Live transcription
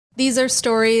These are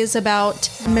stories about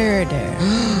murder.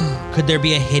 Could there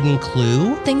be a hidden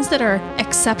clue? Things that are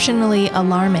exceptionally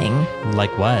alarming.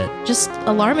 Like what? Just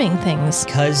alarming things.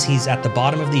 Because he's at the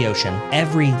bottom of the ocean,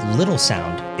 every little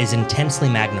sound is intensely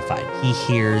magnified. He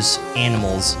hears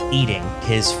animals eating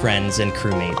his friends and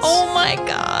crewmates. Oh my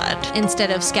God.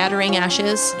 Instead of scattering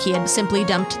ashes, he had simply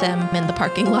dumped them in the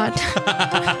parking lot.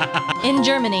 In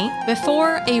Germany,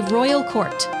 before a royal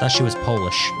court. Thought she was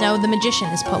Polish. No, the magician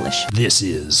is Polish. This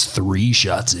is 3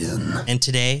 Shots In. And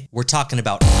today, we're talking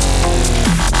about...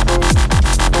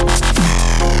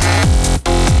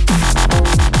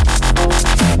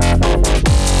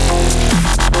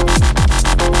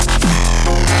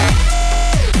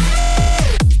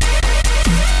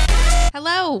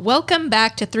 Hello, welcome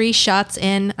back to 3 Shots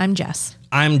In. I'm Jess.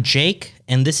 I'm Jake,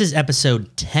 and this is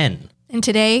episode 10. And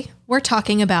today, we're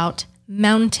talking about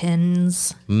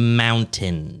mountains.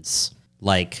 Mountains.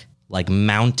 Like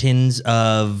mountains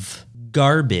of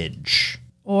garbage.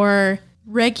 Or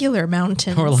regular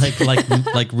mountains. Or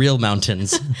like real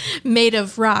mountains. Made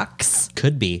of rocks.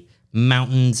 Could be.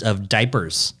 Mountains of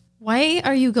diapers. Why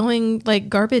are you going like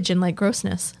garbage and like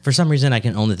grossness? For some reason, I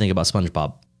can only think about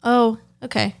SpongeBob. Oh,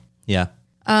 okay. Yeah.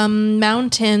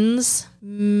 Mountains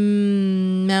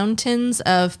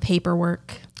of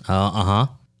paperwork.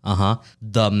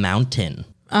 The Mountain.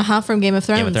 From Game of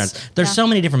Thrones. Game of Thrones. There's so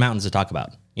many different mountains to talk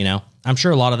about, you know? I'm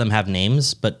sure a lot of them have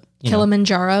names, but you know.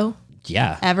 Kilimanjaro.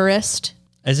 Yeah. Everest.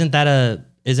 Isn't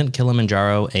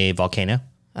Kilimanjaro a volcano?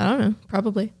 I don't know.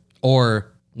 Probably.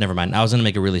 Or, never mind. I was going to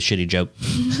make a really shitty joke.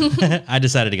 I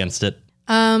decided against it.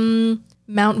 Mount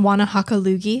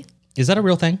Wanahakalugi. Is that a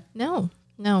real thing? No.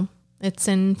 It's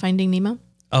in Finding Nemo.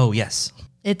 Oh, yes.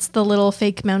 It's the little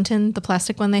fake mountain, the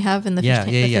plastic one they have in the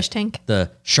fish tank.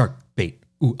 The shark bait.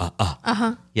 Ooh,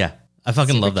 Yeah. I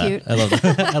fucking Super love that. cute. I love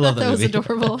that. I love that movie. That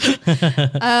was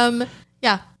adorable.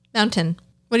 Yeah. Mountain.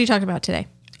 What are you talking about today?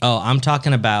 Oh, I'm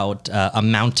talking about a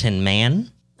mountain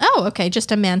man. Oh, okay.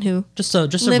 Just a man who Just a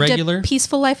lived regular a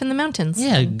peaceful life in the mountains.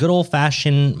 Yeah, good old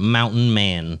fashioned mountain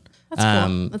man. That's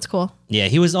cool. That's cool. Yeah,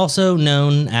 he was also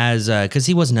known as because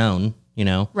he was known, you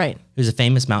know. Right. He was a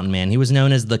famous mountain man. He was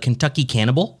known as the Kentucky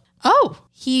Cannibal. Oh,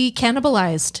 he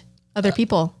cannibalized other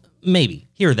people. Maybe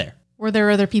here or there. Were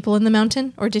there other people in the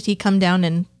mountain, or did he come down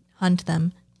and hunt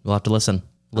them? We'll have to listen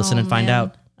and find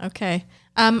out. Okay.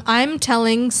 I'm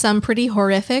telling some pretty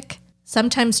horrific,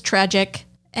 sometimes tragic,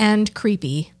 and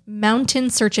creepy mountain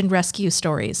search and rescue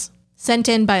stories sent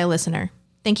in by a listener.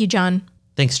 Thank you, John.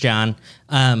 Thanks, John.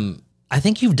 I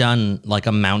think you've done like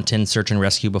a mountain search and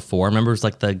rescue before. Remember, it was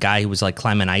like the guy who was like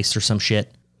climbing ice or some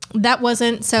shit. That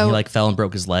wasn't so. He like fell and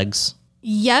broke his legs.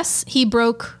 Yes, he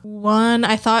broke one.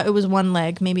 I thought it was one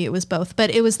leg. Maybe it was both, but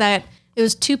it was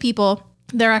 2 people.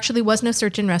 There actually was no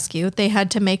search and rescue. They had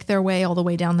to make their way all the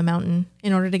way down the mountain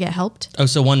in order to get helped. Oh,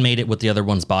 so one made it with the other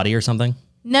one's body or something?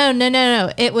 No.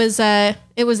 It was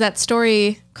that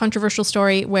story, controversial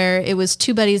story where it was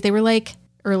 2 buddies. They were like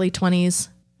early 20s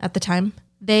at the time.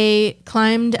 They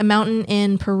climbed a mountain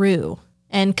in Peru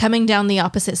and coming down the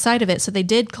opposite side of it. So they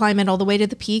did climb it all the way to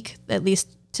the peak, at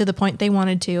least to the point they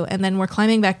wanted to. And then we're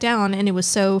climbing back down and it was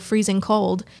so freezing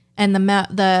cold and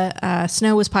the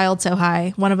snow was piled so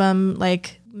high. One of them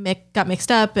got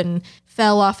mixed up and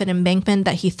fell off an embankment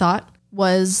that he thought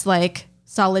was like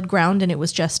solid ground and it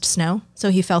was just snow. So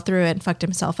he fell through it and fucked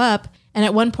himself up. And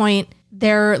at one point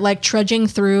they're like trudging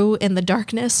through in the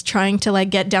darkness, trying to like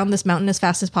get down this mountain as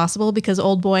fast as possible because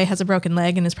old boy has a broken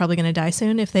leg and is probably going to die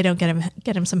soon if they don't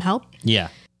get him some help. Yeah.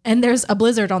 And there's a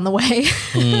blizzard on the way.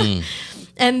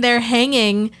 And they're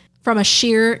hanging from a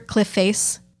sheer cliff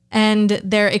face and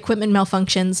their equipment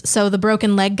malfunctions. So the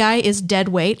broken leg guy is dead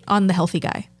weight on the healthy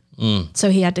guy. So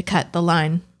he had to cut the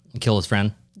line. Kill his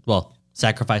friend. Well,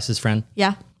 sacrifice his friend.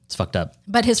 Yeah. It's fucked up.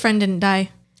 But his friend didn't die.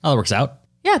 Oh, it works out.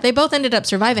 Yeah, they both ended up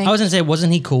surviving. I was gonna say,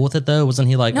 wasn't he cool with it though? Wasn't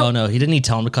he like, No. oh no, he didn't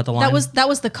tell him to cut the line? That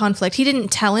was the conflict. He didn't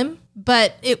tell him,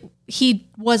 but he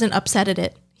wasn't upset at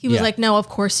it. He was like, no, of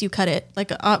course you cut it.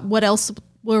 Like, what else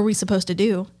were we supposed to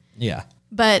do? Yeah.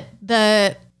 But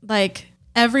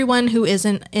everyone who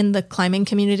isn't in the climbing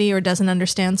community or doesn't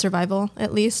understand survival,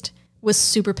 at least, was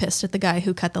super pissed at the guy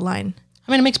who cut the line.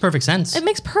 I mean, it makes perfect sense. It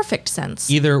makes perfect sense.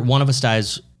 Either one of us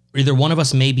dies, either one of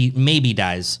us maybe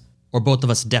dies, or both of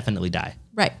us definitely die.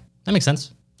 Right. That makes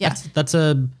sense. Yeah. That's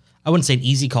I wouldn't say an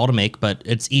easy call to make, but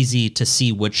it's easy to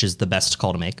see which is the best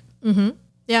call to make. Mm-hmm.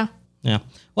 Yeah. Yeah.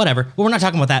 Whatever. But we're not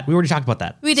talking about that. We already talked about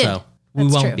that. We did. So we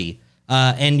That's won't true. be.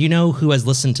 And you know who has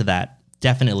listened to that?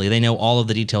 Definitely. They know all of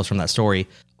the details from that story.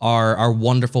 Our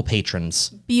wonderful patrons.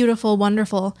 Beautiful,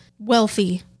 wonderful,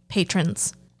 wealthy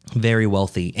patrons. Very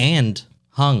wealthy and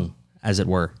hung, as it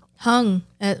were. Hung.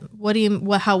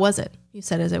 How was it? You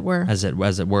said as it were. As it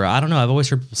were. I don't know. I've always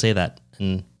heard people say that,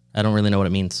 and I don't really know what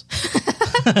it means.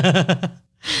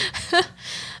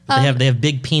 They have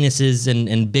big penises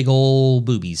and big old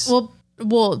boobies.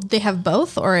 Well, they have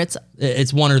both, or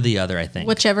It's one or the other, I think.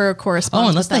 whichever corresponds. Oh,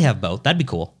 unless with they them. have both. That'd be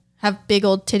cool. Have big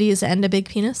old titties and a big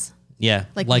penis. Yeah.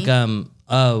 Like Like me?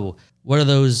 what are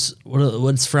those?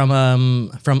 What's from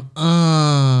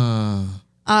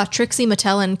Trixie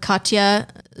Mattel and Katya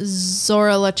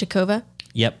Zorolachikova.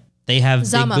 Yep. They have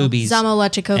big boobies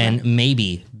Zamolachikova. and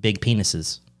maybe big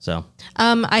penises. So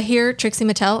I hear Trixie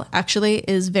Mattel actually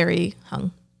is very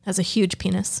hung. Has a huge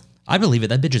penis. I believe it.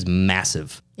 That bitch is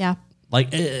massive. Yeah.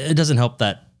 Like it doesn't help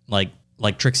that like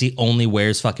Trixie only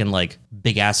wears fucking like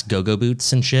big ass go-go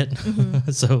boots and shit.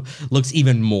 Mm-hmm. So looks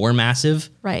even more massive.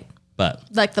 Right. But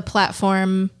Like the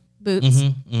platform boots.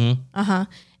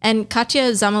 And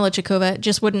Katya Zamolachikova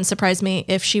just wouldn't surprise me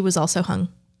if she was also hung.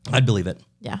 I'd believe it.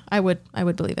 Yeah, I would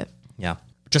believe it. Yeah.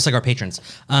 Just like our patrons.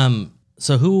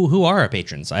 So who are our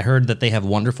patrons? I heard that they have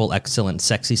wonderful, excellent,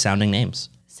 sexy sounding names.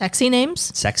 Sexy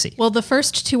names? Sexy. Well, the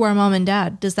first two are mom and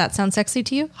dad. Does that sound sexy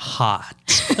to you? Hot.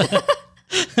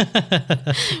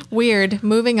 Weird.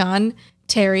 Moving on.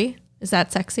 Terry. Is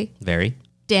that sexy? Very.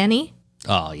 Danny.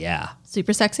 Oh yeah.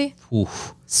 Super sexy.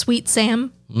 Oof. Sweet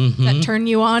Sam. That turn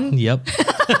you on. Yep.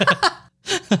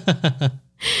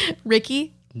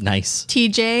 Ricky. Nice.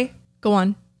 TJ. Go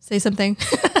on. Say something.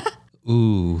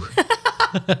 Ooh.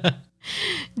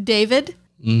 David.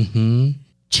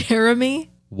 Jeremy.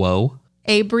 Whoa.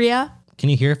 Abria. Can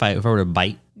you hear if I were to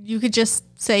bite? You could just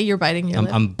say you're biting your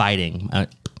lip. I'm biting. Oh.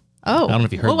 I don't know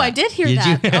if you heard that. I did hear Did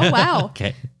that. you? Oh, wow.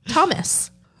 Okay.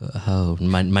 Thomas. Oh,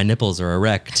 my nipples are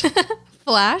erect.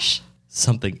 Flash.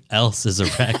 Something else is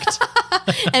erect.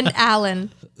 And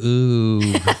Alan. Ooh.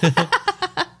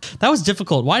 That was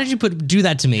difficult. Why did you do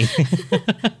that to me?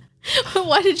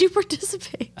 Why did you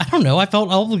participate? I don't know. I felt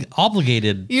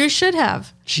obligated. You should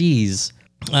have. Jeez.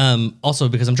 Also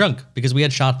because I'm drunk, because we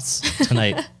had shots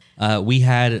tonight. We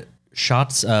had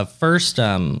shots first. We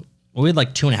had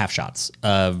like 2.5 shots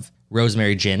of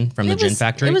rosemary gin from the Gin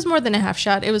Factory. It was more than a half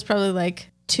shot. It was probably like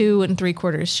 2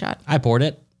 3/4 shot. I poured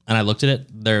it and I looked at it.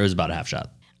 There was about a half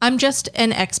shot. I'm just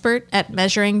an expert at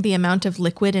measuring the amount of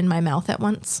liquid in my mouth at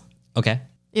once. Okay.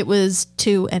 It was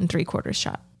 2 3/4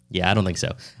 shot. Yeah, I don't think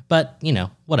so. But,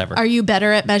 whatever. Are you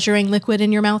better at measuring liquid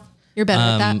in your mouth? You're better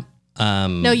at that?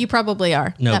 No, you probably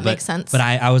are. No, that makes sense. But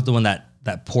I was the one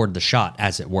that poured the shot,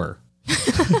 as it were.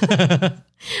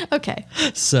 Okay.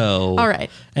 So. All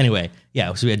right. Anyway,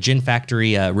 yeah. So we had Gin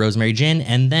Factory rosemary gin,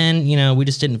 and then we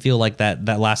just didn't feel like that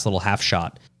last little half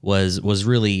shot was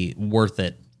really worth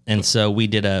it, and so we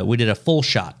did a full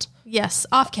shot. Yes,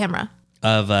 off camera.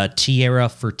 Of Tierra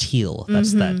Fertile.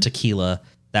 That's that tequila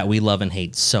that we love and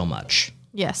hate so much.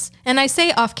 Yes. And I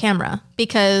say off camera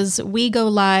because we go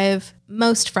live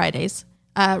most Fridays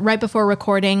right before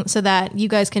recording so that you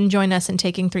guys can join us in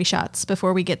taking 3 shots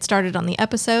before we get started on the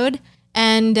episode.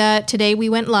 And today we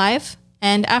went live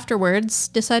and afterwards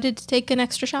decided to take an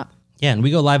extra shot. Yeah, and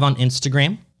we go live on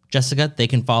Instagram. Jessica, they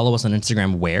can follow us on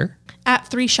Instagram where? At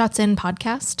 3 Shots In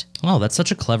Podcast. Oh, that's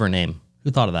such a clever name.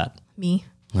 Who thought of that? Me.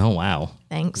 Oh, wow.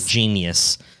 Thanks.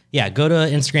 Genius. Yeah, go to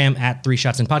Instagram at 3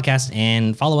 Shots In Podcast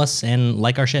and follow us and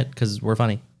like our shit because we're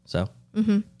funny. So,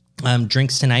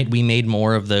 drinks tonight, we made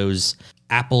more of those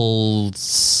apple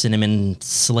cinnamon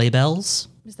sleigh bells.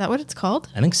 Is that what it's called?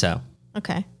 I think so.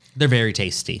 Okay. They're very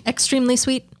tasty. Extremely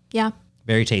sweet. Yeah.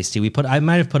 Very tasty. I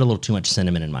might have put a little too much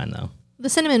cinnamon in mine though. The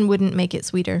cinnamon wouldn't make it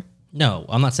sweeter. No,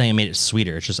 I'm not saying I made it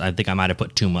sweeter. It's just I think I might have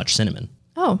put too much cinnamon.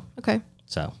 Oh, okay.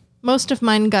 So Most of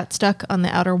mine got stuck on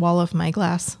the outer wall of my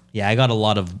glass. yeah, I got a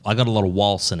lot of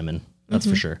wall cinnamon. That's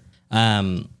for sure.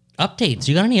 Updates.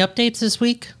 You got any updates this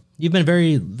week? You've been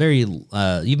very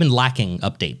you've been lacking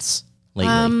updates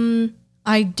lately.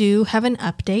 I do have an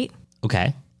update.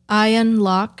 Okay. I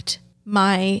unlocked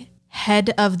my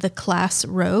head of the class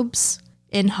robes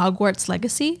in Hogwarts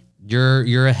Legacy.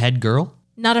 You're a head girl?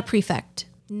 Not a prefect.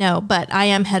 No, but I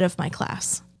am head of my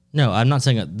class. No, I'm not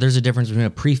saying there's a difference between a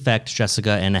prefect,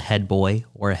 Jessica, and a head boy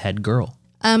or a head girl.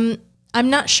 I'm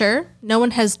not sure. No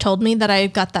one has told me that I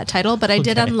got that title, but I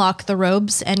did Okay. unlock the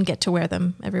robes and get to wear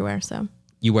them everywhere. So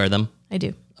You wear them I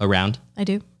do. around. I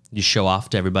do. You show off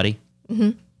to everybody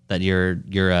that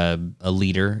you're a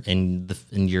leader in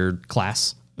your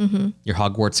class, your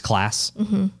Hogwarts class.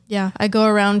 Yeah, I go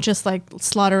around just like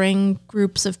slaughtering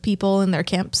groups of people in their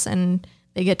camps, and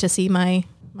they get to see my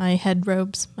head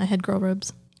robes, my head girl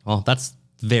robes. Well, that's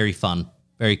very fun.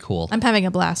 Very cool. I'm having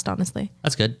a blast, honestly.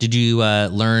 That's good. Did you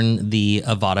learn the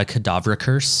Avada Kedavra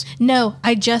curse? No,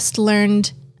 I just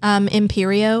learned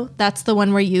Imperio. That's the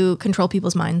one where you control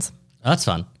people's minds. Oh, that's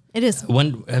fun. It is.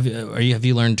 When have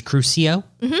you learned Crucio?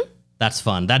 Mm-hmm. That's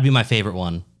fun. That'd be my favorite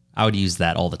one. I would use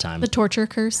that all the time. The torture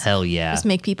curse. Hell yeah. Just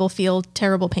make people feel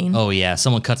terrible pain. Oh yeah.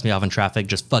 Someone cuts me off in traffic,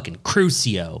 just fucking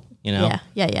Crucio, you know?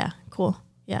 Yeah. Cool.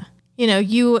 Yeah. You know,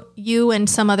 you and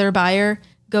some other buyer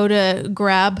go to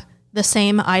grab the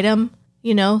same item,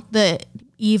 you know, the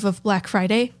eve of Black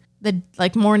Friday, the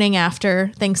like morning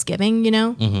after Thanksgiving, you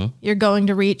know? Mm-hmm. You're going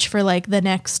to reach for like the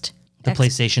next...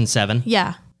 PlayStation 7.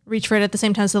 Yeah. Reach for it at the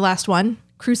same time as the last one.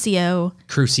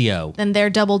 Crucio. Then they're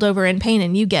doubled over in pain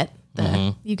and you get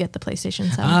the PlayStation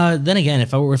 7. Then again,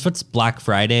 if it's Black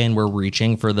Friday and we're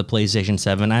reaching for the PlayStation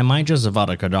 7, I might just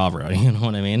Avada Kedavra. You know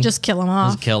what I mean? Just kill them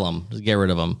off. Just kill them. Just get rid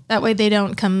of them. That way they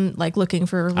don't come like looking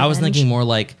for revenge. I was thinking more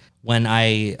like when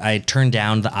I turn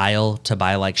down the aisle to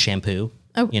buy like shampoo.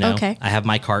 Oh, you know, okay. I have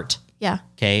my cart. Yeah.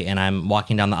 Okay, and I'm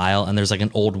walking down the aisle and there's like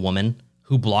an old woman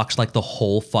who blocks like the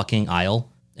whole fucking aisle,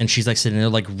 and she's like sitting there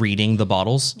like reading the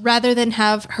bottles. Rather than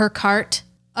have her cart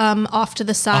off to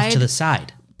the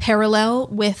side. Parallel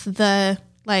with the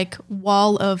like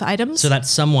wall of items. So that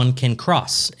someone can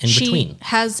cross in between. She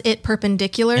has it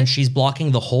perpendicular. And she's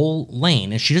blocking the whole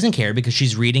lane, and she doesn't care because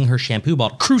she's reading her shampoo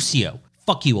bottle. Crucio.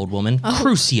 Fuck you, old woman.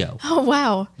 Crucio. Oh,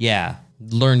 wow. Yeah.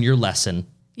 Learn your lesson.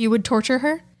 You would torture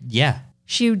her? Yeah.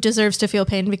 She deserves to feel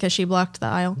pain because she blocked the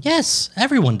aisle. Yes,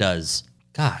 everyone does.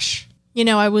 Gosh. You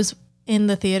know, I was in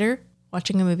the theater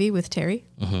watching a movie with Terry.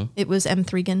 Mm-hmm. It was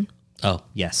M3gan. Oh,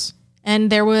 yes.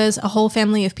 And there was a whole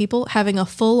family of people having a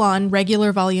full-on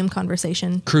regular volume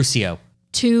conversation. Crucio.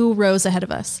 2 rows ahead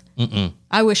of us. Mm-mm.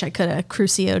 I wish I could have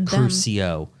Crucio'd them.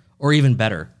 Crucio. Or even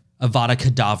better, Avada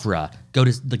Kedavra.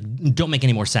 Don't make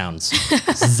any more sounds.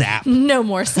 Zap. No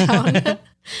more sound.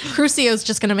 Crucio's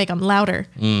just going to make them louder.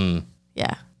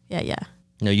 Yeah.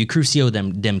 No, you Crucio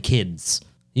them kids.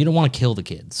 You don't want to kill the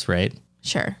kids, right?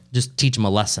 Sure. Just teach them a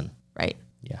lesson. Right.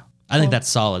 Yeah. I think that's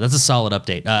solid. That's a solid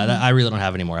update. I really don't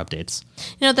have any more updates.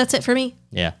 You know, that's it for me.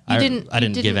 Yeah. I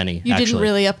didn't give any, You actually. didn't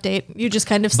really update. You just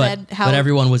kind of said how... But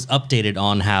everyone was updated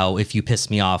on how if you piss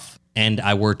me off and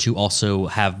I were to also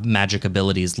have magic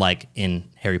abilities like in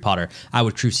Harry Potter, I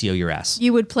would Crucio your ass.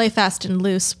 You would play fast and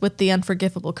loose with the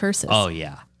unforgivable curses. Oh,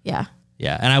 yeah. Yeah.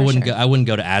 Yeah. And I wouldn't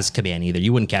go to Azkaban either.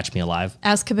 You wouldn't catch me alive.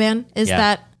 Azkaban?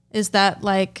 Is that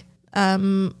like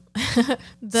the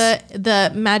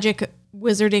magic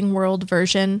wizarding world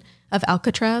version of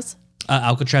Alcatraz?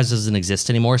 Alcatraz doesn't exist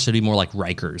anymore, so it'd be more like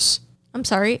Rikers. I'm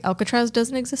sorry, Alcatraz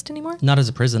doesn't exist anymore? Not as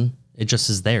a prison. It just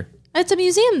is there. It's a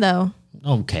museum, though.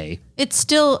 Okay. It's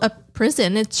still a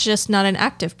prison. It's just not an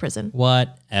active prison.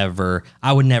 Whatever.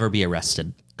 I would never be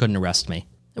arrested. Couldn't arrest me.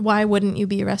 Why wouldn't you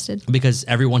be arrested? Because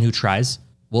everyone who tries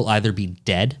will either be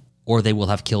dead or they will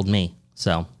have killed me.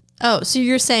 So. Oh, so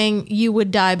you're saying you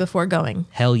would die before going?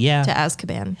 Hell yeah. To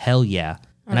Azkaban. Hell yeah.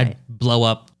 And I'd blow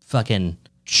up fucking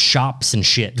shops and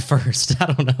shit first. I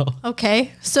don't know.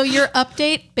 Okay. So your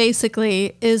update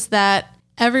basically is that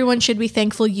everyone should be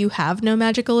thankful you have no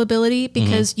magical ability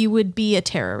because you would be a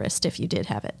terrorist if you did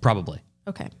have it. Probably.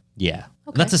 Okay. Yeah.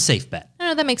 Okay. That's a safe bet.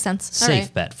 No, that makes sense.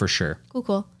 Safe bet for sure.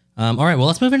 Cool. All right. Well,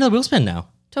 let's move into the wheel spin now.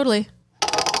 Totally.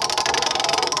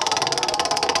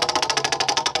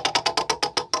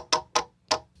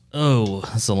 Oh,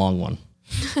 that's a long one.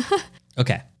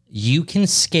 Okay. You can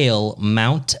scale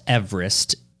Mount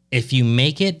Everest. If you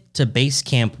make it to base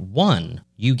camp 1,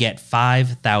 you get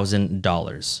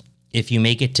 $5,000. If you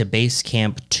make it to base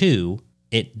camp 2,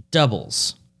 it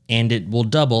doubles. And it will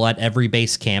double at every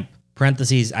base camp.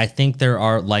 Parentheses, I think there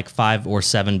are like 5 or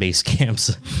 7 base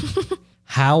camps.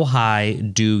 How high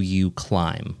do you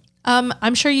climb?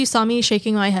 I'm sure you saw me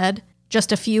shaking my head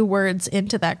just a few words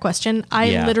into that question.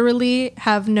 I literally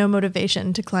have no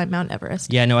motivation to climb Mount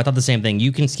Everest. Yeah, no, I thought the same thing.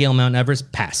 You can scale Mount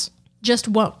Everest, pass. Just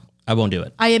won't. I won't do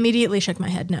it. I immediately shook my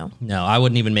head, no. No, I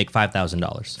wouldn't even make $5,000.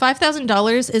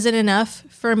 $5,000 isn't enough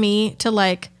for me to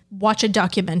like watch a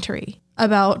documentary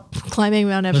about climbing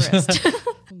Mount Everest.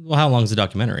 Well, how long is the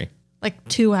documentary? Like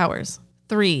 2 hours,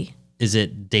 3. Is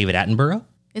it David Attenborough?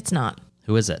 It's not.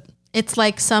 Who is it? It's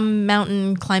like some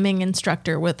mountain climbing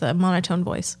instructor with a monotone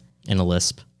voice. In a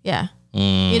lisp. Yeah.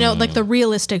 You know, like the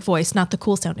realistic voice, not the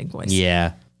cool sounding voice.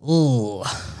 Yeah. Ooh,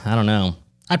 I don't know.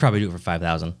 I'd probably do it for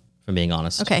 5,000, if I'm being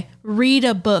honest. Okay. Read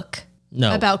a book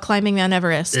No. about climbing Mount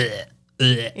Everest.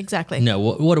 Exactly. No,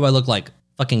 what do I look like?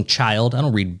 Fucking child? I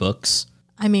don't read books.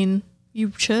 I mean,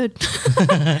 you should.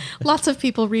 Lots of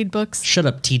people read books. Shut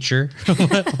up, teacher.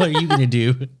 What are you going to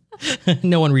do?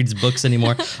 No one reads books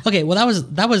anymore. Okay, well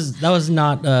that was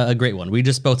not a great one. We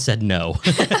just both said no.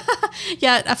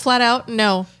 Yeah, a flat out,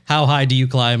 no. How high do you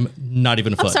climb? Not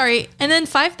even a foot. I'm sorry. And then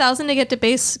 5,000 to get to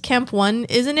base camp 1,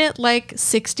 isn't it like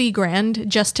 60 grand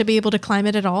just to be able to climb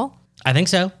it at all? I think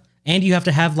so. And you have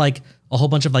to have like a whole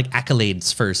bunch of like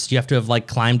accolades first. You have to have like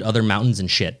climbed other mountains and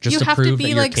shit just You to have prove to that be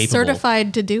you're like capable.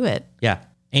 certified to do it. Yeah.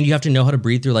 And you have to know how to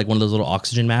breathe through like one of those little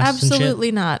oxygen masks and shit.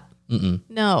 Absolutely not.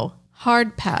 No.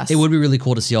 Hard pass. It would be really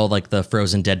cool to see all like the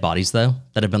frozen dead bodies though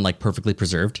that have been like perfectly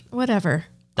preserved. Whatever.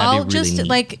 That'd be I'll really just neat.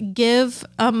 like give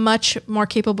a much more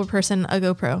capable person a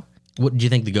GoPro. What do you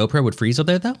think the GoPro would freeze up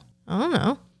there though? I don't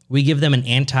know. We give them an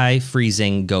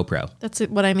anti-freezing GoPro. That's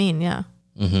what I mean. Yeah.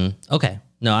 Okay.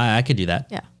 No, I could do that.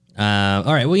 Yeah.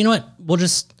 All right. Well, you know what?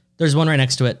 There's one right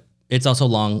next to it. It's also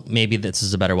long. Maybe this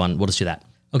is a better one. We'll just do that.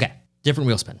 Okay. Different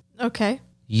wheel spin. Okay.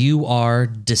 You are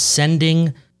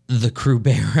descending the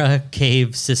Krubera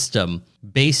cave system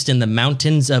based in the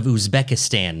mountains of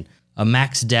Uzbekistan, a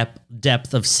max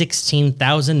depth of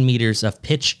 16,000 meters of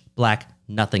pitch black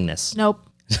nothingness. Nope.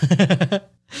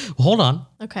 Hold on.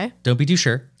 Okay. Don't be too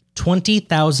sure.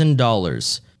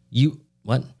 $20,000.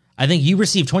 What? I think you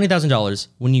received $20,000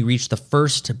 when you reach the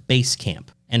first base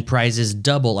camp, and prizes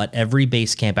double at every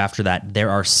base camp after that. There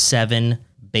are 7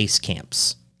 base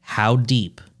camps. How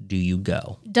deep do you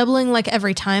go? Doubling like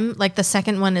every time. Like the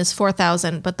second one is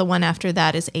 4,000, but the one after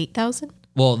that is 8,000.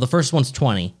 Well, the first one's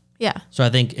 20. Yeah. So I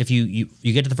think if you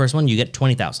get to the first one, you get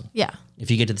 20,000. Yeah.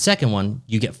 If you get to the second one,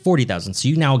 you get 40,000. So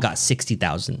you now got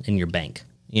 60,000 in your bank,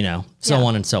 so Yeah.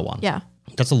 on and so on. Yeah.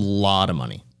 That's a lot of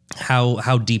money.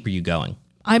 How deep are you going?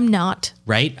 I'm not.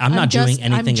 Right? I'm not doing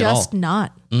anything at all. I'm just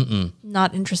not.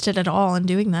 Not interested at all in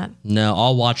doing that. No,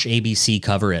 I'll watch ABC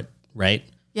cover it, right?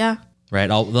 Yeah. Right?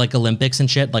 I'll like Olympics and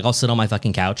shit. Like I'll sit on my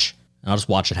fucking couch and I'll just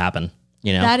watch it happen,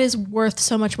 That is worth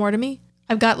so much more to me.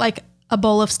 I've got like a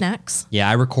bowl of snacks Yeah,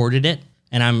 I recorded it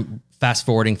and I'm fast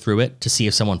forwarding through it to see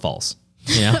if someone falls,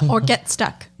 or get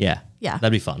stuck. Yeah. Yeah.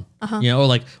 That'd be fun. Or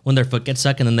like when their foot gets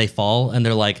stuck and then they fall and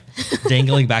they're like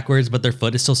dangling backwards, but their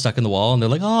foot is still stuck in the wall and they're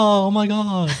like, oh my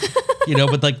God.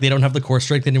 But like they don't have the core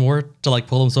strength anymore to like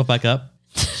pull themselves back up.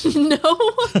 No.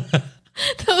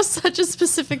 That was such a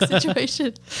specific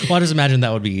situation. Well, I just imagine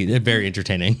that would be very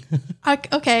entertaining.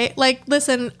 Okay, like,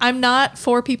 listen, I'm not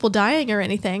for people dying or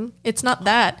anything. It's not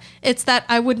that. It's that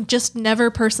I would just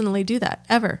never personally do that,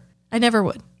 ever. I never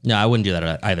would. No, I wouldn't do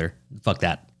that either. Fuck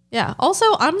that. Yeah. Also,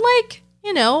 I'm like,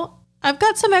 I've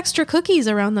got some extra cookies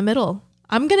around the middle.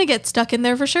 I'm going to get stuck in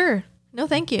there for sure. No,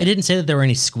 thank you. It didn't say that there were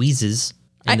any squeezes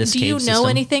in this Do cave you know system.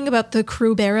 anything about the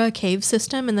Krubera cave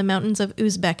system in the mountains of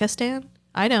Uzbekistan?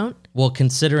 I don't. Well,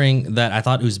 considering that I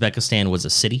thought Uzbekistan was a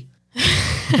city.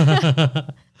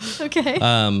 Okay.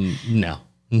 No,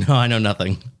 I know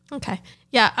nothing. Okay.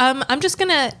 Yeah. I'm just going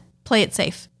to play it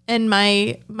safe. And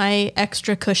my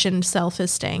extra cushioned self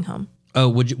is staying home. Oh,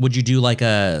 would you do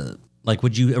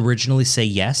would you originally say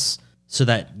yes so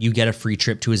that you get a free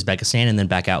trip to Uzbekistan and then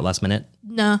back out last minute?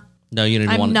 Nah. No, you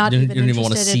didn't I'm want. not You even didn't even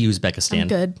want to interested see in- Uzbekistan. I'm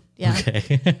good. Yeah.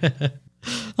 Okay.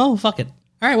 Oh, fuck it.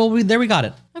 All right. Well, there we got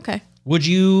it. Okay. Would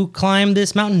you climb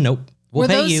this mountain? Nope. We'll Were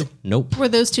pay those- you. Nope. Were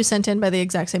those two sent in by the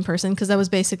exact same person? Because that was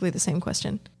basically the same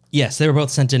question. Yes, they were both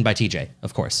sent in by TJ,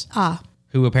 of course.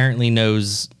 Who apparently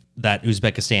knows that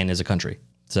Uzbekistan is a country.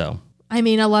 So I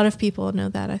mean, a lot of people know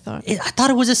that, I thought. I thought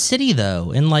it was a city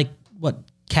though. In like what,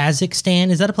 Kazakhstan?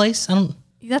 Is that a place? I don't.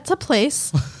 That's a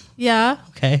place. Yeah.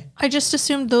 Okay. I just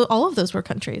assumed all of those were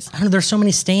countries. I don't know. There's so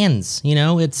many stands.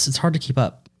 It's hard to keep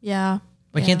up. Yeah.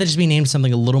 Why can't they just be named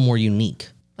something a little more unique?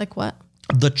 Like what?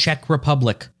 The Czech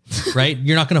Republic, right?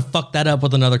 You're not going to fuck that up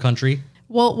with another country.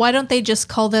 Well, why don't they just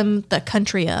call them the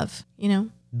country of,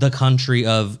 The country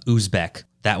of Uzbek.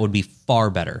 That would be far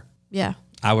better. Yeah.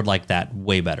 I would like that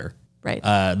way better. Right.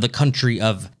 The country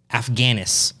of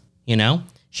Afghanis,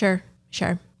 Sure.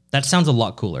 That sounds a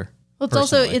lot cooler. Well,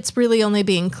 personally. it's really only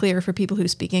being clear for people who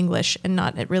speak English and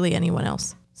not really anyone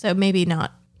else. So maybe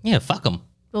not. Yeah, fuck them.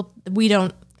 Well, we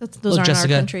don't, those aren't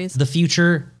Jessica, our countries. the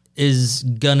future is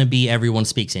gonna be everyone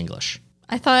speaks English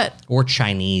I thought or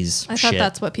Chinese. shit.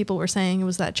 that's what people were saying,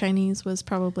 was that Chinese was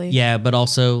probably. Yeah, but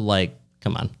also like,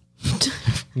 come on,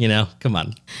 come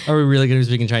on. Are we really gonna be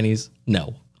speaking Chinese?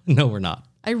 No, we're not.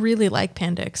 I really like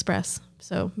Panda Express.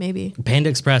 So maybe. Panda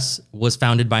Express was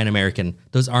founded by an American.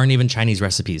 Those aren't even Chinese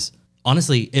recipes.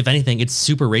 Honestly, if anything, it's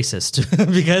super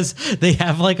racist because they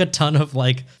have like a ton of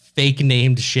like fake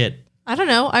named shit. I don't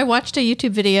know. I watched a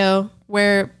YouTube video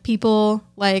where people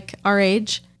like our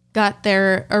age got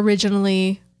their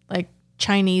originally like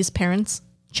Chinese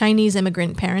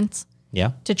immigrant parents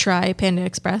Yeah. to try Panda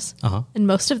Express. And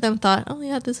most of them thought, oh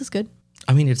yeah, this is good.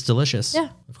 I mean, it's delicious. Yeah.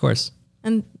 Of course.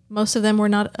 And most of them were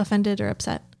not offended or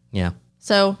upset. Yeah.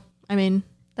 So, I mean,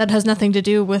 That has nothing to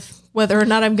do with whether or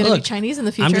not I'm going to be Look, Chinese in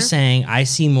the future. I'm just saying I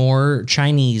see more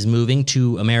Chinese moving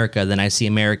to America than I see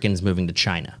Americans moving to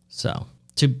China. So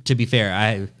to be fair,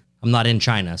 I'm not in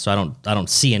China, so I don't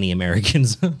see any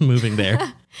Americans moving there.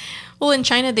 Well, in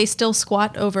China, they still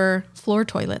squat over floor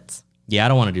toilets. Yeah, I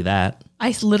don't want to do that.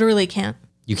 I literally can't.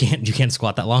 You can't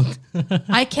squat that long.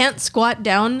 I can't squat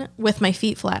down with my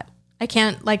feet flat. I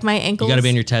can't, like my ankles. You got to be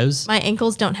on your toes. My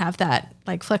ankles don't have that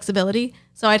like flexibility,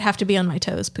 so I'd have to be on my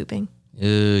toes pooping. Ooh,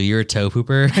 you're a toe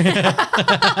pooper.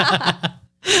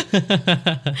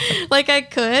 Like I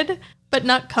could, but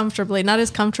not comfortably. Not as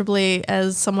comfortably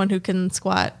as someone who can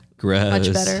squat. Gross.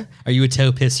 Much better. Are you a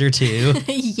toe pisser too?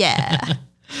 Yeah.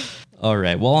 All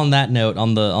right. Well, on that note,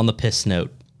 on the piss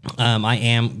note, I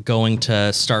am going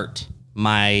to start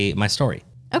my story.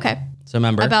 Okay. So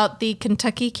remember, About the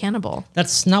Kentucky cannibal.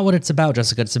 that's not what it's about,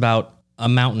 Jessica. It's about a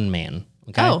mountain man.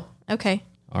 Okay. Oh, okay.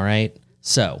 All right.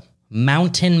 So,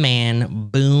 Mountain Man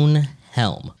Boone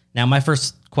Helm. Now, my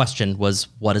first question was,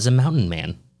 what is a mountain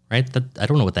man? Right? I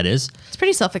don't know what that is. It's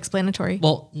pretty self-explanatory.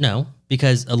 Well, no,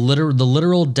 because the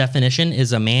literal definition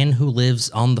is a man who lives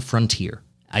on the frontier.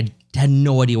 I had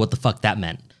no idea what the fuck that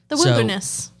meant. The So,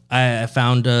 wilderness. I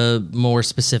found a more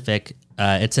specific.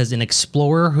 It says an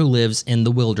explorer who lives in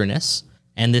the wilderness,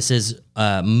 and this is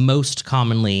most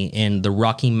commonly in the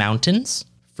Rocky Mountains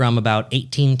from about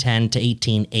 1810 to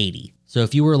 1880. So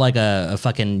if you were like a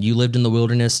fucking, you lived in the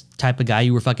wilderness type of guy,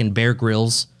 you were fucking Bear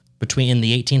Grylls in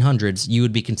the 1800s, you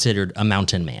would be considered a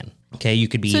mountain man. Okay, you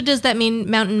could be. So does that mean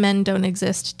mountain men don't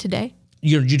exist today?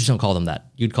 You just don't call them that.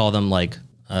 You'd call them like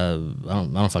I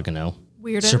don't fucking know.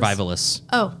 Weirdos? Survivalists.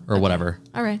 Oh, or whatever.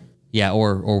 all right. Yeah,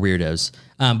 or weirdos.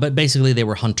 But basically, they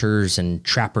were hunters and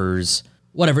trappers,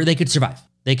 whatever. They could survive.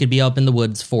 They could be up in the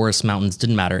woods, forests, mountains,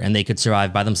 didn't matter, and they could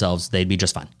survive by themselves. They'd be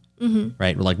just fine,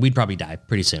 right? Like, we'd probably die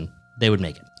pretty soon. They would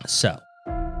make it. So,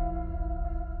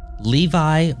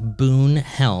 Levi Boone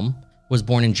Helm was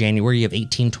born in January of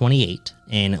 1828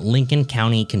 in Lincoln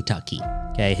County, Kentucky.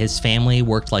 Okay, his family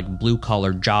worked like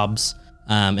blue-collar jobs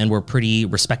and were pretty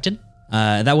respected.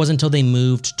 That wasn't until they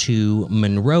moved to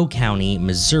Monroe County,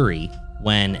 Missouri,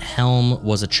 when Helm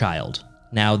was a child.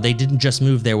 Now, they didn't just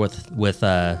move there with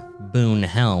Boone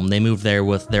Helm. They moved there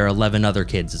with their 11 other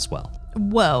kids as well.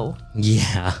 Whoa.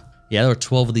 Yeah. Yeah, there were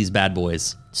 12 of these bad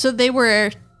boys. So they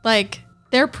were like,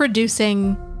 they're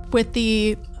producing with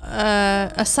the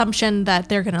assumption that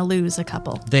they're going to lose a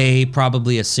couple. They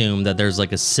probably assume that there's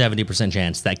like a 70%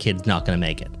 chance that kid's not going to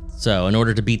make it. So in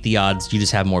order to beat the odds, you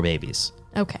just have more babies.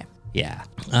 Okay. Yeah.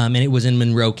 And it was in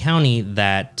Monroe County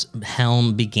that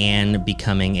Helm began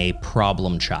becoming a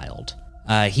problem child.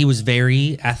 He was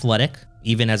very athletic,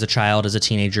 even as a child, as a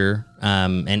teenager.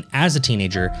 And as a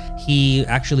teenager, he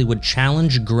actually would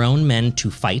challenge grown men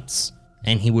to fights,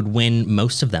 and he would win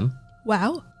most of them.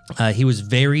 Wow. He was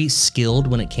very skilled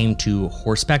when it came to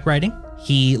horseback riding.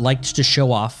 He liked to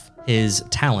show off his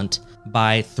talent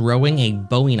by throwing a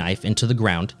Bowie knife into the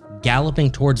ground, galloping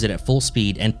towards it at full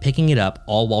speed, and picking it up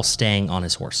all while staying on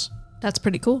his horse. That's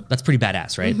pretty cool. That's pretty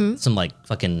badass, right? Some like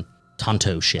fucking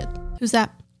Tonto shit. Who's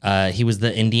that? He was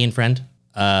the Indian friend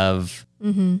of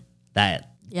that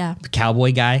Yeah.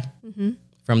 cowboy guy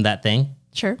from that thing.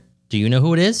 Sure. Do you know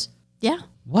who it is? Yeah.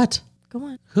 What? Go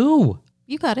on. Who?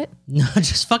 You got it. No,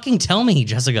 just fucking tell me,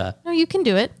 Jessica. No, you can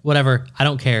do it. Whatever. I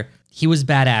don't care. He was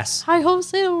badass. Hi ho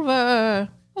silver.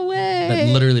 Away. That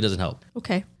literally doesn't help.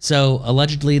 Okay. So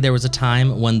allegedly there was a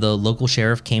time when the local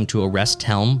sheriff came to arrest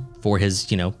Helm for his,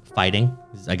 fighting.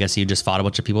 I guess he just fought a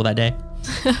bunch of people that day.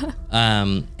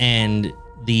 And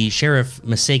the sheriff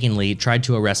mistakenly tried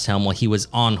to arrest Helm while he was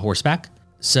on horseback.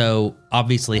 So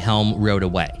obviously Helm rode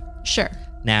away. Sure.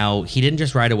 Now, he didn't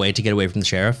just ride away to get away from the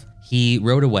sheriff. He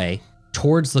rode away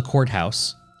towards the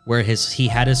courthouse where he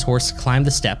had his horse climb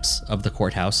the steps of the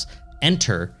courthouse,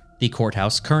 enter the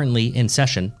courthouse, currently in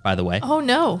session, by the way, Oh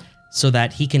no. so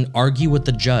that he can argue with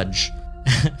the judge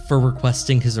for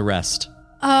requesting his arrest.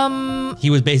 He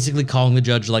was basically calling the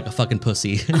judge like a fucking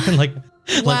pussy. like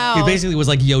Wow. he basically was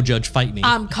like, yo, judge, fight me.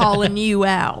 I'm calling you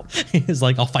out. He's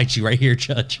like, I'll fight you right here,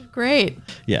 judge. Great.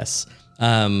 Yes.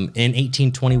 In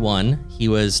 1821,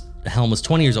 Helm was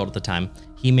 20 years old at the time.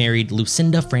 He married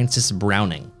Lucinda Frances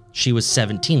Browning. She was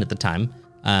 17 at the time.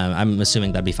 I'm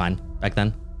assuming that'd be fine back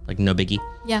then. Like, no biggie.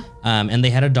 Yeah. And they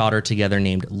had a daughter together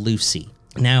named Lucy.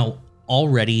 Now,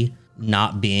 already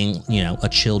not being, a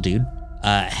chill dude,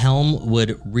 Helm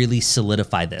would really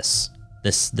solidify this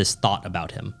thought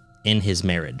about him in his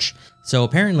marriage. So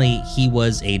apparently he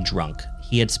was a drunk.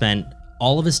 He had spent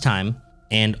all of his time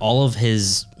and all of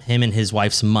him and his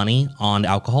wife's money on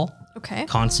alcohol, Okay.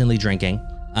 constantly drinking.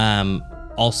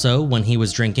 Also, when he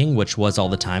was drinking, which was all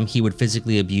the time, he would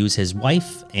physically abuse his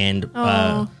wife and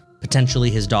potentially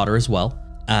his daughter as well,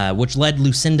 which led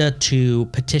Lucinda to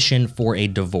petition for a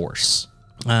divorce.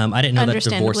 I didn't know that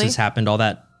divorces happened all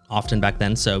that often back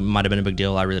then, so it might have been a big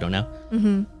deal. I really don't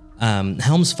know.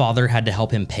 Helm's father had to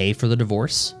help him pay for the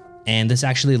divorce, and this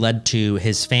actually led to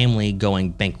his family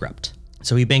going bankrupt.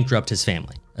 So he bankrupted his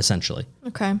family, essentially,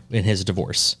 in his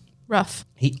divorce. Rough.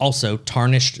 He also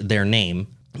tarnished their name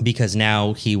because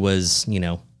now he was,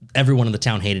 everyone in the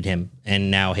town hated him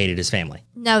and now hated his family.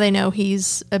 Now they know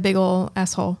he's a big ol'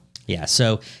 asshole. Yeah,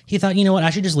 so he thought, you know what, I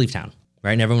should just leave town,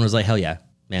 right? And everyone was like, hell yeah,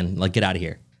 man, like get out of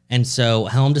here. And so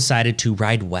Helm decided to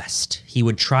ride west. He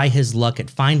would try his luck at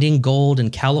finding gold in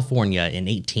California in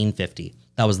 1850.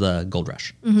 That was the gold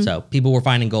rush. So people were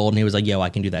finding gold and he was like, yo, I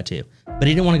can do that too. But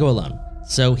he didn't want to go alone.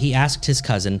 So he asked his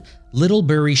cousin,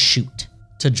 Littlebury Chute,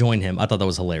 to join him. I thought that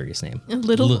was a hilarious name.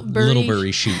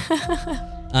 Littlebury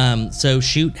Chute. So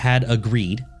Chute had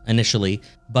agreed initially,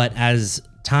 but as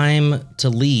time to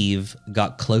leave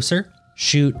got closer,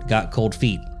 Chute got cold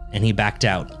feet and he backed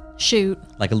out. Shoot.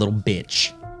 Like a little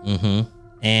bitch.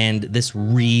 And this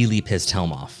really pissed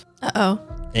Helm off.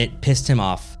 It pissed him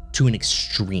off to an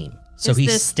extreme. So he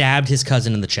stabbed his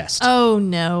cousin in the chest. Oh,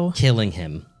 no. Killing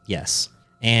him. Yes.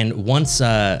 And once,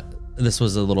 this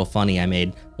was a little funny I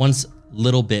made. Once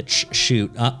little bitch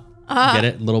Chute, get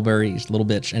it? Little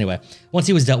bitch. Anyway, once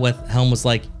he was dealt with, Helm was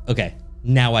like, okay,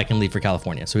 now I can leave for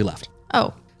California. So he left.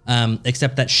 Oh.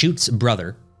 Except that Chute's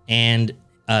brother and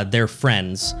their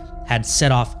friends had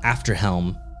set off after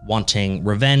Helm, wanting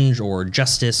revenge or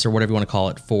justice or whatever you want to call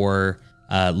it for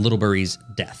Littlebury's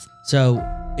death. So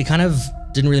it kind of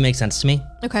didn't really make sense to me.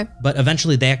 Okay. But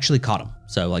eventually they actually caught him.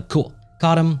 So like, cool.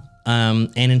 Caught him.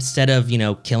 And instead of,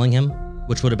 killing him,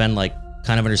 which would have been like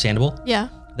kind of understandable. Yeah.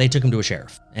 They took him to a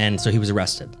sheriff. And so he was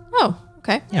arrested. Oh,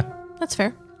 okay. Yeah. That's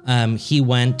fair. He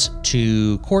went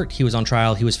to court. He was on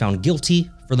trial. He was found guilty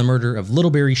for the murder of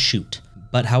Littlebury Chute.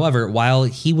 But however, while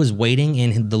he was waiting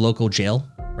in the local jail,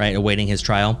 right, awaiting his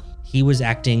trial, he was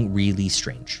acting really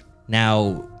strange.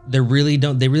 Now, they really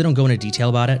don't go into detail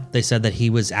about it. They said that he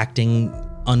was acting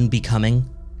unbecoming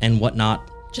and whatnot.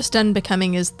 Just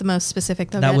unbecoming is the most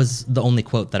specific though. That was the only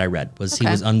quote that I read, was he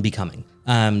was unbecoming.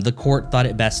 The court thought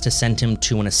it best to send him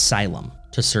to an asylum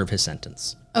to serve his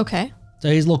sentence. Okay. So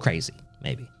he's a little crazy,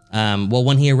 maybe. Well,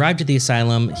 when he arrived at the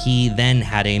asylum, he then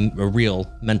had a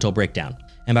real mental breakdown.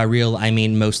 And by real, I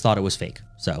mean most thought it was fake.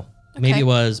 So maybe it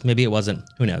was, maybe it wasn't,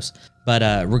 who knows.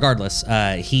 But regardless,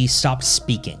 he stopped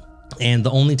speaking. And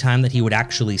the only time that he would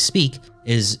actually speak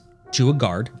is to a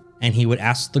guard, and he would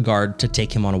ask the guard to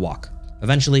take him on a walk.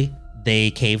 Eventually, they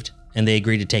caved, and they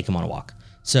agreed to take him on a walk.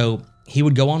 So he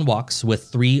would go on walks with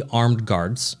 3 armed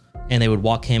guards, and they would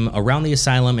walk him around the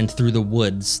asylum and through the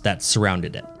woods that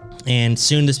surrounded it. And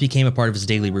soon this became a part of his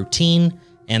daily routine,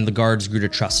 and the guards grew to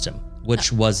trust him,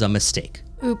 which was a mistake.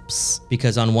 Oops.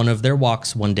 Because on one of their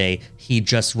walks one day, he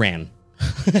just ran.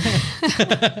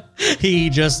 He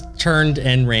just turned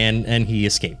and ran, and he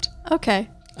escaped. Okay.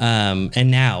 And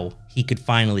now he could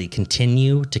finally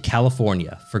continue to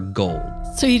California for gold.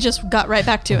 So he just got right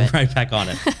back to it. Right back on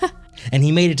it. And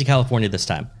he made it to California this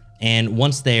time. And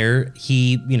once there,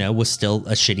 he, was still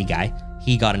a shitty guy.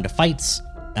 He got into fights.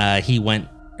 He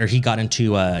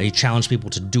challenged people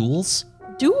to duels.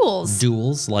 Duels?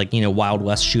 Duels, like, Wild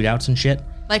West shootouts and shit.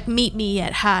 Like meet me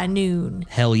at high noon.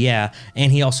 Hell yeah.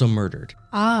 And he also murdered.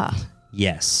 Ah.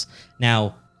 Yes.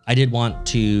 Now, I did want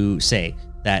to say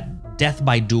that death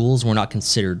by duels were not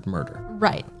considered murder.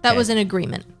 Right. That was an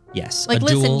agreement. Yes. Like,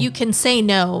 listen, you can say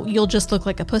no. You'll just look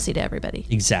like a pussy to everybody.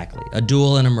 Exactly. A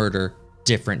duel and a murder,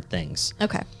 different things.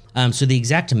 Okay. So the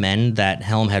exact men that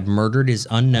Helm had murdered is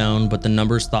unknown, but the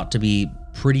numbers thought to be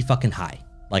pretty fucking high.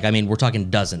 Like, I mean, we're talking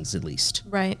dozens at least.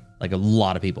 Right. Like a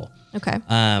lot of people. Okay.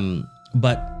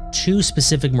 But 2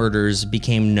 specific murders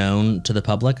became known to the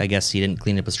public. I guess he didn't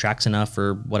clean up his tracks enough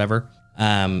or whatever.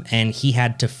 And he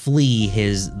had to flee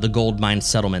the gold mine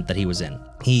settlement that he was in.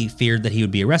 He feared that he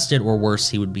would be arrested, or worse,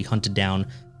 he would be hunted down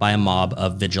by a mob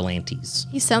of vigilantes.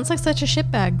 He sounds like such a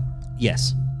shitbag.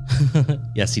 Yes.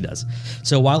 Yes, he does.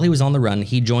 So while he was on the run,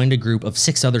 he joined a group of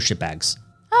 6 other shitbags.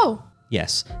 Oh.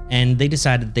 Yes. And they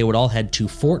decided they would all head to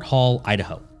Fort Hall,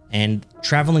 Idaho. And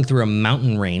traveling through a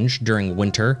mountain range during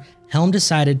winter, Helm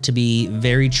decided to be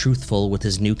very truthful with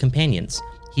his new companions.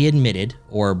 He admitted,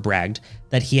 or bragged,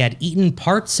 that he had eaten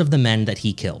parts of the men that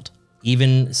he killed,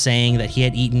 even saying that he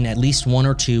had eaten at least 1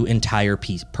 or 2 entire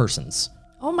persons.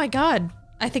 Oh my God.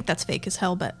 I think that's fake as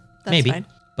hell, but that's Maybe. fine.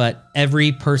 But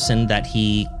every person that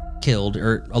he killed,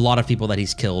 or a lot of people that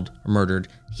he's killed or murdered,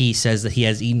 he says that he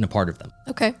has eaten a part of them.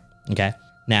 Okay. Okay.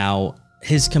 Now,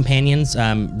 his companions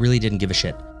really didn't give a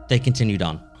shit. They continued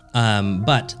on.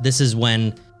 But this is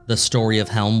when the story of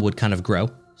Helm would kind of grow,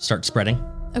 start spreading,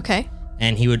 Okay.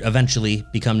 and he would eventually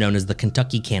become known as the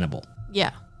Kentucky Cannibal.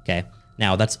 Yeah. Okay.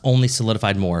 Now that's only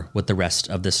solidified more with the rest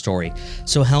of this story.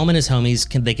 So Helm and his homies,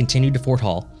 they continued to Fort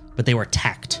Hall, but they were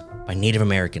attacked by Native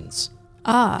Americans.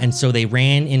 And so they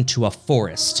ran into a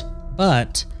forest,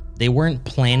 but they weren't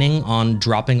planning on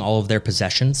dropping all of their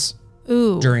possessions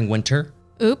during winter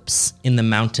Oops. in the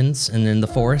mountains and in the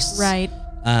forests. Right.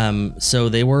 So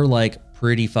they were like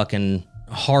pretty fucking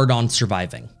hard on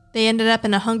surviving. They ended up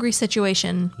in a hungry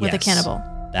situation with a Yes, cannibal.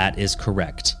 That is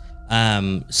correct.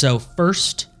 So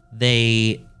first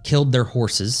they killed their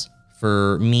horses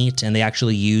for meat, and they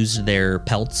actually used their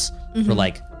pelts for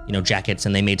like, jackets,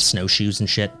 and they made snowshoes and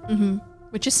shit.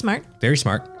 Which is smart. Very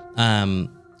smart. And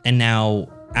now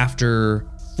after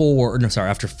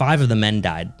 5 of the men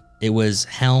died, it was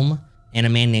Helm and a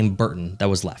man named Burton that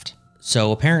was left.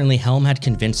 So apparently Helm had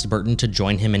convinced Burton to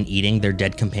join him in eating their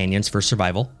dead companions for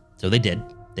survival. So they did.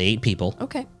 They ate people.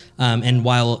 Okay. And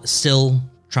while still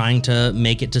trying to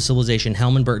make it to civilization,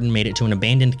 Helm and Burton made it to an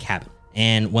abandoned cabin.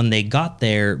 And when they got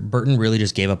there, Burton really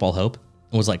just gave up all hope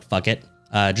and was like, fuck it.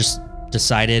 Just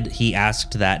decided, he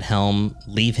asked that Helm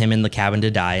leave him in the cabin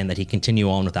to die and that he continue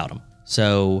on without him.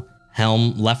 So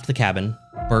Helm left the cabin.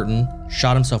 Burton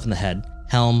shot himself in the head.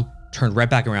 Helm turned right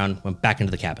back around, went back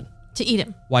into the cabin. To eat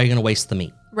him. Why are you going to waste the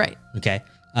meat? Right. Okay.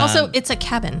 Also, it's a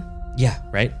cabin. Yeah,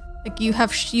 right? Like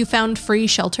you found free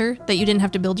shelter that you didn't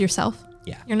have to build yourself.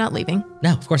 Yeah. You're not leaving.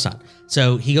 No, of course not.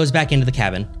 So he goes back into the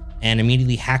cabin and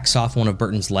immediately hacks off one of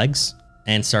Burton's legs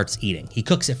and starts eating. He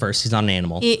cooks it first. He's not an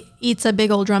animal. He eats a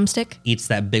big old drumstick. Eats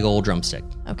that big old drumstick.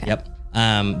 Okay. Yep.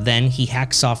 Then he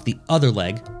hacks off the other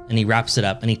leg and he wraps it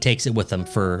up and he takes it with him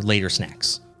for later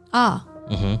snacks.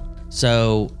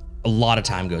 So a lot of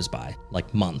time goes by,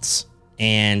 like months.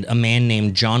 And a man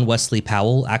named John Wesley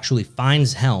Powell actually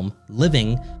finds Helm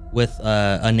living with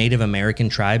a Native American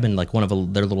tribe in like one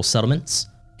of their little settlements.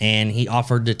 And he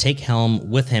offered to take Helm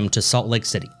with him to Salt Lake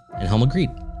City. And Helm agreed,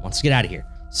 wants to get out of here.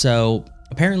 So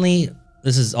apparently,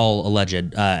 this is all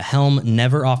alleged, Helm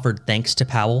never offered thanks to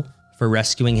Powell for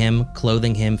rescuing him,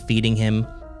 clothing him, feeding him.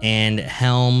 And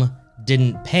Helm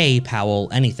didn't pay Powell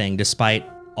anything, despite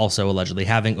also allegedly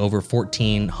having over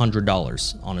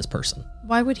 $1,400 on his person.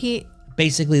 Why would he?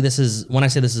 Basically, when I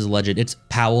say this is alleged, it's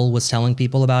Powell was telling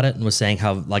people about it and was saying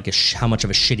how much of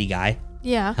a shitty guy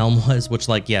Yeah. Helm was, which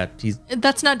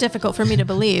That's not difficult for me to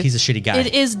believe. he's a shitty guy.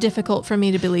 It is difficult for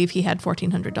me to believe he had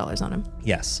 $1,400 on him.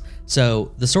 Yes.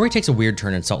 So the story takes a weird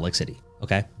turn in Salt Lake City.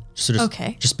 Okay. So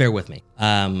just bear with me.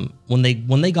 When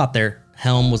they got there,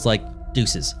 Helm was like,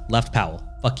 deuces, left Powell.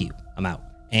 Fuck you. I'm out.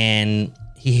 And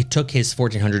he took his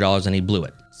 $1,400 and he blew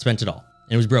it, spent it all,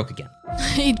 and it was broke again.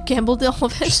 He gambled all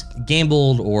of it.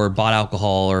 Gambled or bought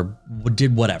alcohol or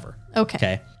did whatever.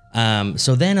 Okay.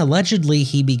 So then allegedly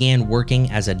he began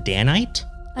working as a Danite.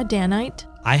 A Danite?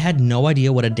 I had no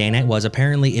idea what a Danite was.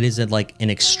 Apparently it is an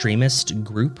extremist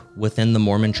group within the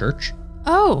Mormon church.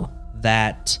 Oh.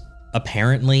 That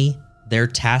apparently they're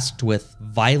tasked with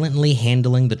violently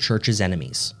handling the church's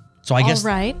enemies. So I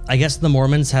guess the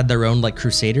Mormons had their own like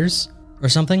crusaders or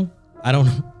something. I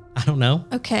don't know.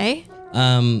 Okay.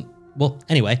 Well,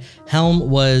 anyway, Helm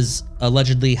was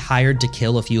allegedly hired to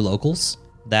kill a few locals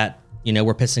that,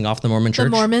 were pissing off the Mormon church. The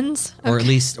Mormons? Or at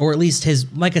least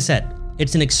his, like I said,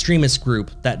 it's an extremist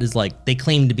group that is like, they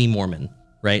claim to be Mormon,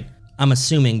 right? I'm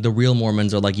assuming the real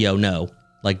Mormons are like, yo, no,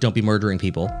 like, don't be murdering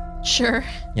people. Sure.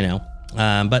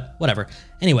 But whatever.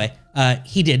 Anyway,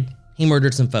 he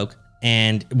murdered some folk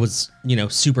and was,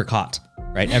 super caught,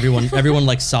 right? Everyone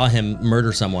like saw him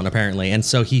murder someone apparently. And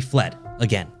so he fled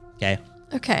again. Okay.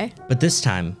 Okay. But this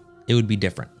time it would be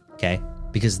different. Okay.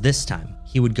 Because this time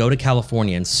he would go to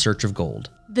California in search of gold.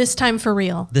 This time for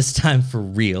real. This time for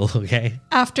real. Okay.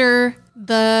 After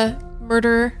the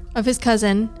murder of his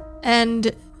cousin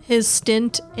and his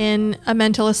stint in a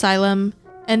mental asylum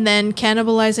and then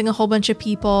cannibalizing a whole bunch of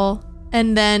people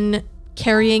and then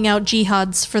carrying out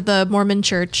jihads for the Mormon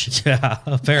church. Yeah,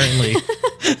 apparently.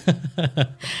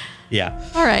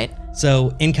 Yeah. All right.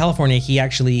 So in California, he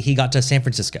got to San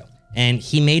Francisco and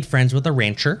he made friends with a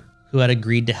rancher who had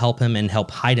agreed to help him and help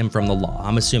hide him from the law.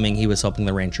 I'm assuming he was helping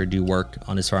the rancher do work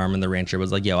on his farm and the rancher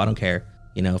was like, yo, I don't care.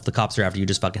 If the cops are after you,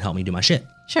 just fucking help me do my shit.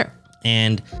 Sure.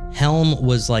 And Helm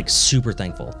was like super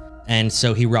thankful. And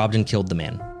so he robbed and killed the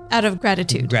man. Out of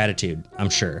gratitude. Gratitude, I'm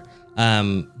sure.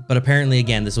 But apparently,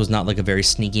 again, this was not like a very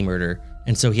sneaky murder.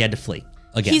 And so he had to flee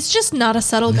again. He's just not a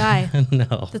subtle guy.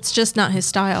 No. That's just not his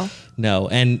style. No.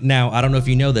 And now, I don't know if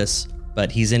you know this,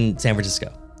 but he's in San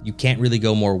Francisco. You can't really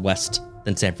go more west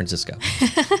than San Francisco.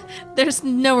 There's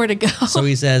nowhere to go. So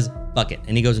he says, fuck it.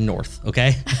 And he goes north,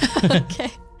 okay?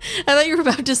 Okay. I thought you were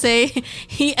about to say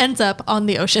he ends up on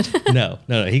the ocean. No.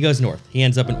 He goes north. He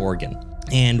ends up in Oregon.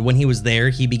 And when he was there,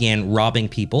 he began robbing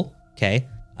people, okay?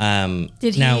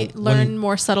 Did he learn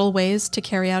more subtle ways to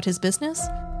carry out his business?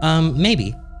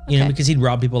 Maybe. You know, Okay. because he'd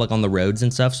rob people like on the roads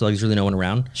and stuff, so like there's really no one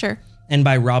around. Sure. And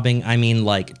by robbing, I mean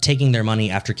like taking their money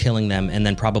after killing them and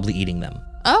then probably eating them.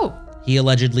 Oh, He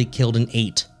allegedly killed and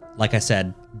ate, like I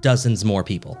said, dozens more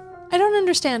people. I don't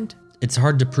understand. It's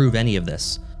hard to prove any of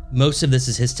this. Most of this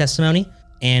is his testimony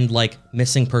and like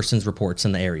missing persons reports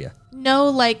in the area. No,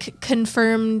 like,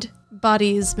 confirmed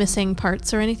bodies missing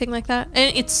parts or anything like that.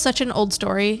 And it's such an old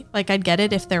story. Like, I'd get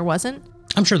it if there wasn't.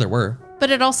 I'm sure there were.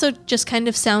 But it also just kind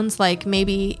of sounds like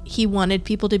maybe he wanted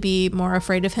people to be more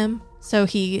afraid of him. So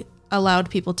he allowed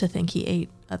people to think he ate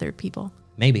other people.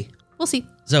 Maybe. We'll see.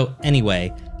 So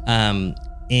anyway, in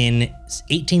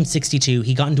 1862,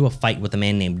 he got into a fight with a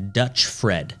man named Dutch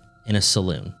Fred in a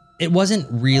saloon. It wasn't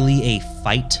really a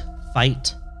fight.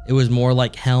 It was more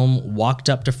like Helm walked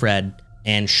up to Fred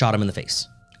and shot him in the face.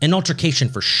 An altercation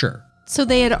for sure. So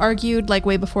they had argued like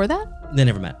way before that? They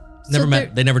never met.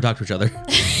 They never talked to each other.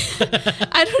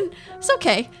 It's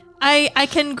okay. I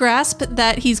can grasp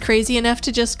that he's crazy enough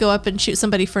to just go up and shoot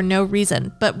somebody for no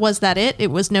reason. But was that it?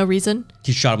 It was no reason?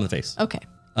 He shot him in the face. Okay.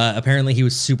 Apparently he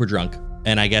was super drunk,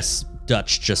 and I guess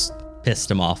Dutch just pissed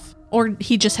him off. Or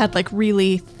he just had like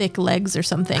really thick legs or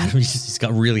something. He's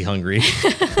got really hungry.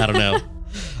 I don't know.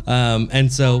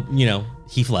 And so, you know,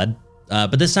 he fled.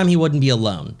 But this time he wouldn't be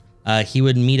alone. He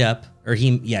would meet up, or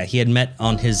he had met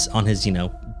on his, you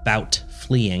know, bout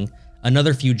fleeing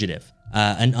another fugitive,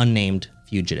 an unnamed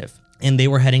fugitive. And they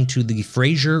were heading to the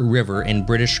Fraser River in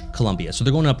British Columbia. So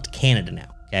they're going up to Canada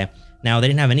now, okay? Now they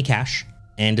didn't have any cash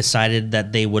and decided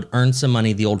that they would earn some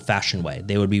money the old-fashioned way.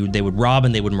 They would rob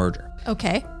and they would murder.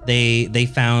 Okay. They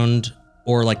found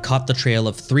or like caught the trail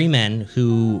of 3 men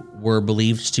who were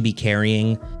believed to be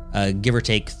carrying, give or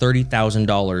take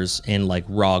 $30,000 in like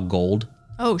raw gold,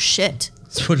 Oh, shit.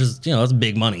 which is, you know, that's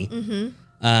big money.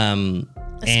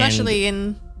 Especially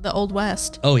in the Old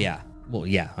West. Oh yeah, well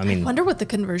yeah. I mean, Wonder what the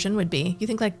conversion would be. You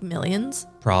think like millions?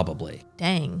 probably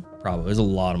Dang. it was a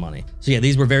lot of money. So yeah,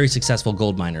 these were very successful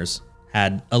gold miners.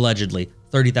 Had allegedly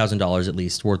 $30,000 at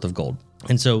least worth of gold.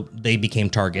 And so they became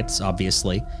targets,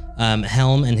 obviously.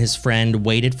 Helm and his friend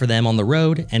waited for them on the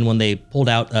road, and when they pulled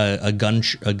out, a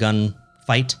gun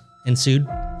fight ensued.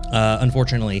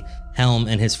 Unfortunately, Helm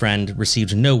and his friend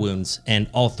received no wounds, and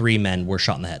all 3 men were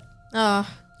shot in the head.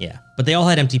 Yeah, but they all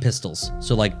had empty pistols,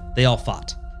 so like they all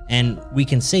fought. And we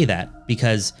can say that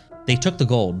because they took the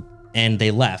gold and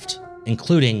they left,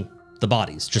 including the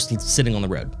bodies, just sitting on the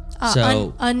road.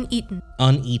 Uneaten.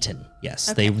 Uneaten,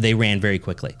 yes. Okay. They ran very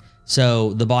quickly.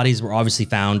 So the bodies were obviously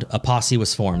found, a posse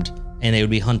was formed, and they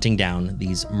would be hunting down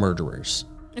these murderers.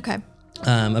 Okay.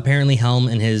 Apparently Helm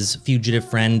and his fugitive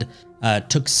friend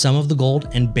took some of the gold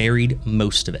and buried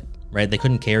most of it, right? They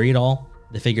couldn't carry it all.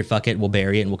 They figured, fuck it, we'll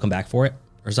bury it and we'll come back for it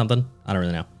or something. I don't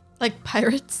really know. Like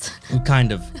pirates?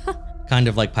 Kind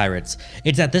of like pirates.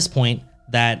 It's at this point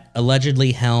that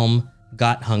allegedly Helm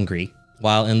got hungry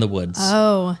while in the woods.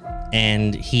 Oh.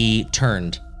 And he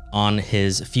turned on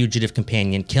his fugitive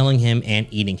companion, killing him and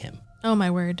eating him. Oh,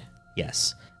 my word.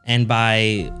 Yes. And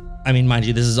mind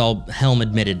you, this is all Helm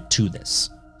admitted to this.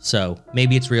 So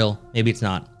maybe it's real, maybe it's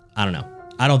not. I don't know.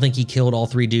 I don't think he killed all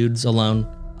 3 dudes alone.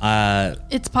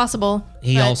 It's possible.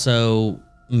 He but- also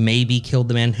maybe killed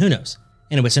the man. Who knows?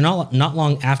 Anyway, so not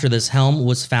long after this, Helm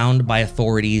was found by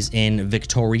authorities in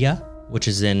Victoria, which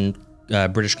is in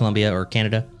British Columbia or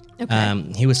Canada. Okay.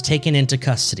 He was taken into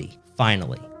custody,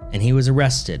 finally, and he was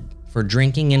arrested for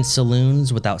drinking in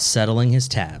saloons without settling his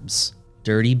tabs.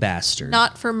 Dirty bastard.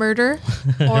 Not for murder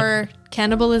or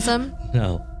cannibalism.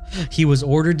 No. He was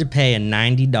ordered to pay a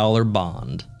 $90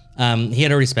 bond. He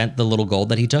had already spent the little gold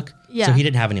that he took, Yeah. so he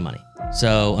didn't have any money.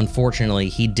 So unfortunately,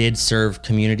 he did serve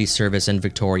community service in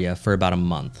Victoria for about a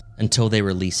month until they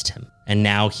released him. And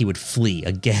now he would flee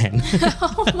again.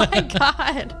 Oh, my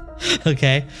God.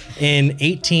 Okay. In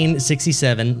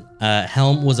 1867,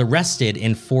 Helm was arrested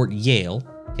in Fort Yale,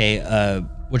 okay,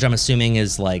 which I'm assuming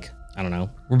is like, I don't know.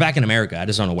 We're back in America. I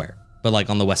just don't know where, but like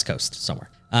on the West Coast somewhere.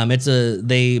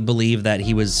 They believe that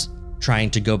he was trying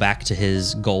to go back to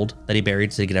his gold that he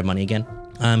buried so he could have money again.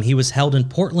 He was held in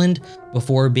Portland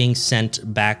before being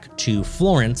sent back to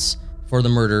Florence for the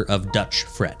murder of Dutch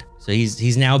Fred. So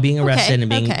he's now being arrested and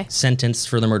being sentenced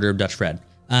for the murder of Dutch Fred.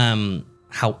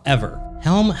 However,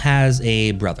 Helm has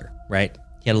a brother, right?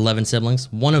 He had 11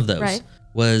 siblings. One of those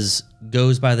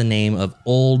goes by the name of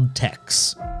Old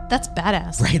Tex. That's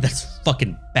badass. Right? That's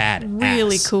fucking badass.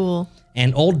 Really cool.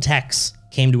 And Old Tex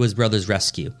came to his brother's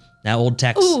rescue. Now, Old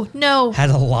Tex had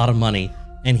a lot of money,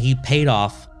 and he paid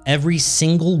off every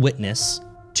single witness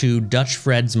to Dutch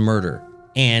Fred's murder.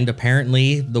 And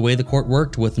apparently, the way the court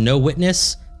worked, with no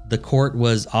witness, the court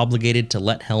was obligated to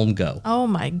let Helm go. Oh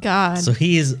my God. So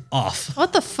he is off.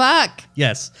 What the fuck?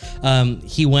 Yes.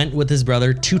 He went with his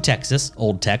brother to Texas.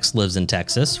 Old Tex lives in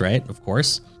Texas, right? Of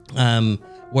course.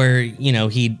 Where,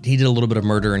 he did a little bit of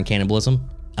murder and cannibalism.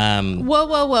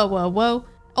 Whoa.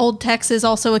 Old Tex is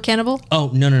also a cannibal? Oh,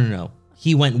 no.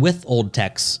 He went with Old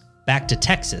Tex back to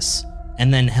Texas.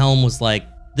 And then Helm was like,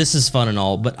 this is fun and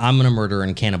all, but I'm going to murder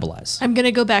and cannibalize. I'm going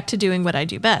to go back to doing what I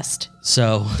do best.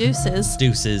 So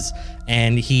Deuces.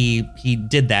 And he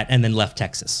did that and then left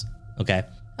Texas. Okay.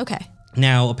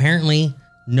 Now, apparently,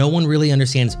 no one really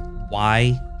understands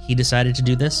why he decided to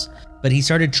do this, but he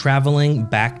started traveling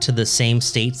back to the same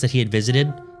states that he had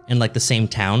visited and like the same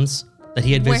towns that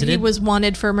he had visited. Where he was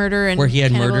wanted for murder and where he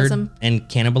had cannibalism. Murdered and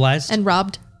cannibalized. And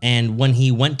robbed. And when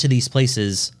he went to these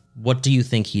places, what do you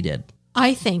think he did?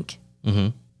 I think,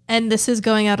 and this is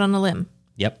going out on a limb.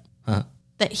 Yep.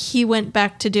 That he went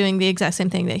back to doing the exact same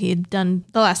thing that he had done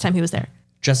the last time he was there.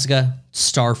 Jessica,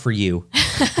 star for you.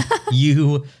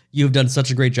 You've done such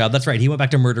a great job. That's right. He went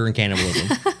back to murder and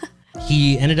cannibalism.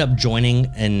 He ended up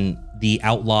joining the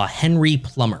outlaw Henry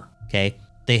Plummer. Okay.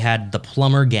 They had the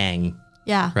Plummer gang.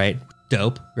 Yeah. Right.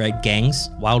 Dope. Right. Gangs.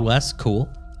 Wild West. Cool.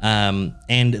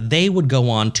 And they would go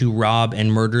on to rob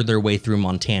and murder their way through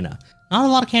Montana. Not a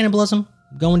lot of cannibalism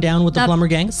going down with the Plummer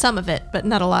gang. Some of it, but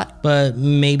not a lot. But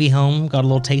maybe Helm got a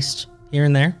little taste here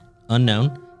and there.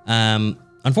 Unknown.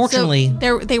 Unfortunately,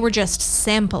 so they were just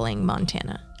sampling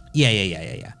Montana.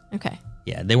 Yeah. Okay.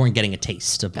 Yeah, they weren't getting a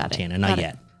taste of Montana, not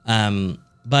yet.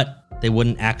 But they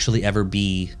wouldn't actually ever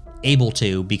be able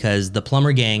to because the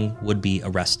Plummer gang would be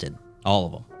arrested, all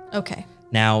of them. Okay.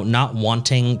 Now, not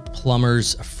wanting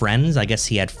Plummer's friends, I guess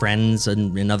he had friends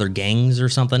in other gangs or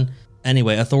something.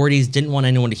 Anyway, authorities didn't want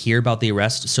anyone to hear about the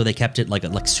arrest, so they kept it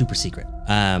like super secret.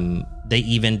 They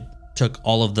even took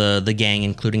all of the gang,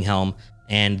 including Helm,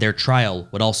 and their trial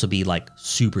would also be like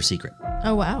super secret.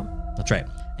 Oh, wow. That's right.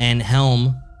 And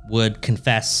Helm would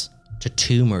confess to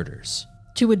 2 murders.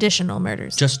 2 additional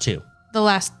murders. Just 2. The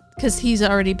last, because he's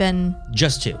already been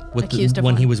just 2 accused of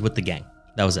when one. he was with the gang.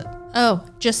 That was it. Oh,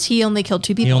 just he only killed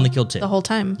 2 people. He only killed 2 the whole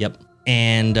time. Yep.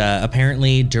 And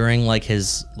apparently during like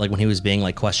his when he was being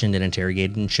like questioned and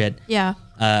interrogated and shit. Yeah.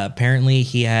 Apparently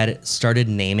he had started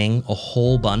naming a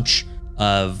whole bunch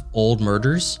of old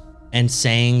murders and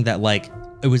saying that like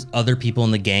it was other people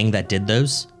in the gang that did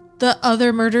those. The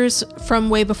other murders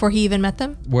from way before he even met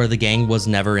them? Where the gang was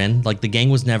never in. Like the gang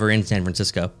was never in San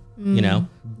Francisco, you know?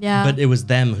 Yeah. But it was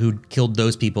them who killed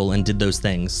those people and did those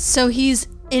things. So he's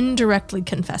indirectly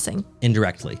confessing.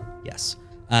 Indirectly, yes.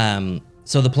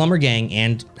 So the Plummer gang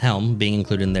and Helm, being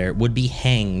included in there, would be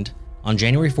hanged on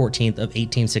January 14th of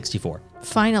 1864.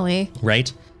 Finally.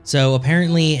 Right? So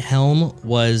apparently Helm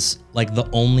was like the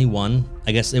only one.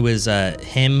 I guess it was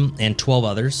him and 12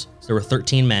 others. So there were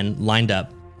 13 men lined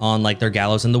up on like their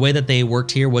gallows. And the way that they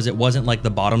worked here was it wasn't like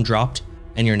the bottom dropped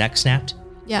and your neck snapped.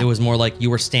 Yeah. It was more like you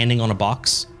were standing on a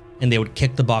box and they would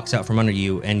kick the box out from under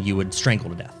you and you would strangle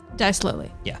to death. Die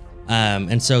slowly. Yeah.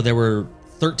 And so there were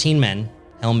 13 men,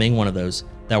 Helm being one of those,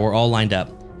 that were all lined up.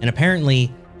 And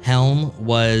apparently Helm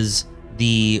was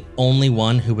the only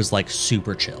one who was like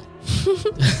super chill.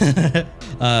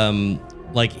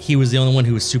 Like he was the only one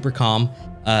who was super calm.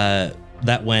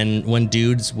 That when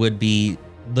dudes would be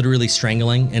literally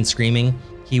strangling and screaming,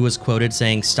 he was quoted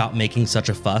saying, "Stop making such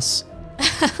a fuss."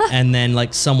 And then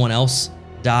like someone else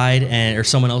died or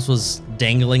someone else was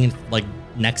dangling like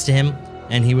next to him.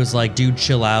 And he was like, "Dude,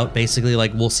 chill out." Basically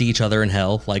like, we'll see each other in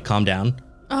hell. Like, calm down.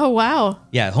 Oh, wow.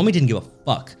 Yeah. Homie didn't give a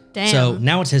fuck. Damn. So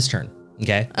now it's his turn.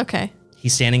 Okay. Okay.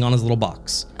 He's standing on his little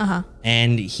box. Uh-huh.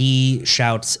 And he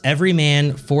shouts, "Every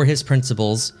man for his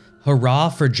principles. Hurrah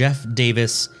for Jeff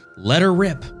Davis. Let her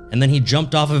rip." And then he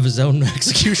jumped off of his own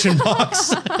execution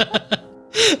box.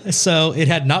 So it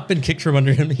had not been kicked from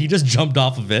under him. He just jumped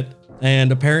off of it.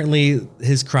 And apparently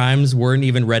his crimes weren't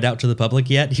even read out to the public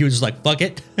yet. He was just like, fuck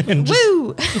it. And just,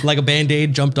 Woo! like a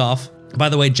Band-Aid, jumped off. By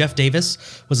the way, Jeff Davis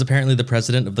was apparently the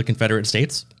president of the Confederate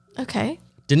States. Okay.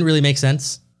 Didn't really make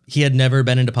sense. He had never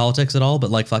been into politics at all,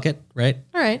 but like, fuck it, right?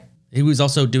 All right. He was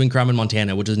also doing crime in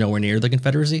Montana, which is nowhere near the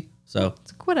Confederacy. So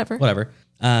Whatever.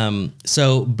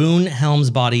 So Boone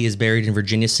Helm's body is buried in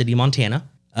Virginia City, Montana.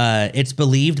 It's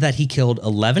believed that he killed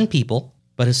 11 people,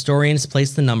 but historians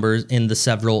place the numbers in the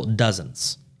several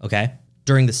dozens, okay?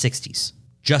 During the 60s.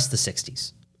 Just the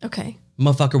 60s. Okay.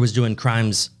 Motherfucker was doing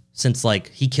crimes since like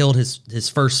he killed his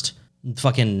first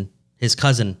fucking, his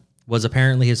cousin was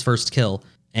apparently his first kill.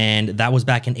 And that was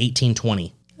back in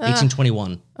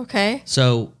 1821. Okay.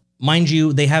 So mind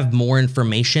you, they have more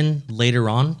information later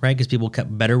on, right? Because people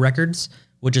kept better records,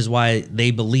 which is why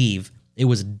they believe it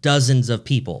was dozens of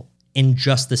people in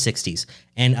just the 60s.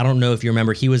 And I don't know if you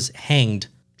remember, he was hanged,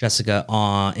 Jessica,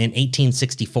 in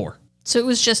 1864. So it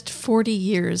was just 40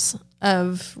 years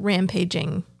of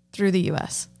rampaging through the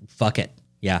U.S. Fuck it.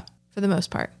 Yeah. for the most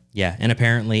part. Yeah. And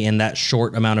apparently in that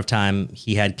short amount of time,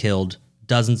 he had killed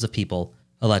dozens of people,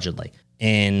 allegedly,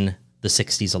 in the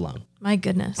 60s alone. My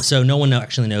goodness. So no one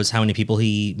actually knows how many people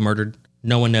he murdered.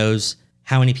 No one knows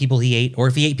how many people he ate or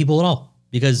if he ate people at all,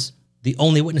 because the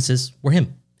only witnesses were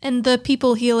him. And the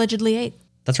people he allegedly ate.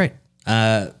 That's right.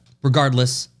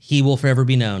 Regardless, he will forever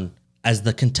be known as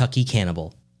the Kentucky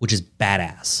Cannibal, which is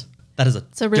badass. That is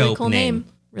It's a really dope cool name.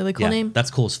 Really cool name.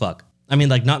 That's cool as fuck. I mean,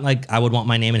 like, not like I would want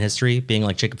my name in history being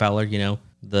like Jacob Fowler, you know,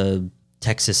 the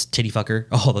Texas titty fucker.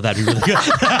 Oh, that'd be really good.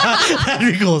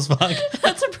 That'd be cool as fuck.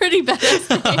 That's a pretty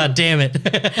badass name. Damn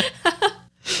it.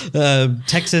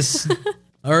 Texas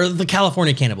or the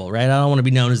California Cannibal, right? I don't want to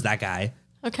be known as that guy,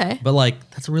 Okay. but like,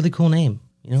 that's a really cool name.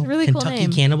 You know, a really cool Kentucky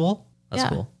name. Cannibal. That's yeah.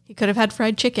 cool. He could have had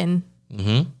fried chicken.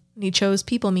 Mm-hmm. And he chose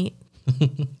people meat.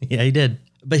 Yeah, he did.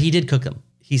 But he did cook them.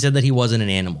 He said that he wasn't an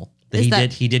animal.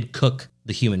 That he did cook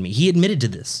the human meat. He admitted to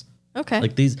this. Okay.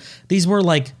 Like these were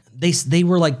like they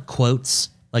were like quotes,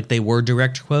 like they were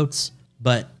direct quotes,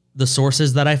 but the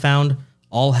sources that I found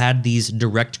all had these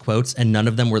direct quotes and none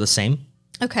of them were the same.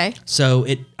 Okay. So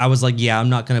I was like, yeah, I'm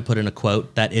not going to put in a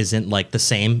quote that isn't like the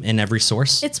same in every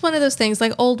source. It's one of those things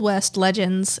like Old West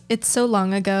legends. It's so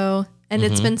long ago and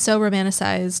it's been so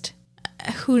romanticized.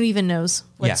 Who even knows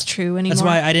what's true anymore? That's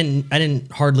why I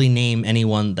didn't hardly name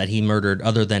anyone that he murdered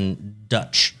other than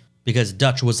Dutch, because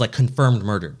Dutch was like confirmed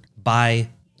murdered by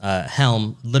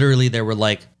Helm. Literally, there were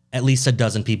like at least a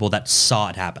dozen people that saw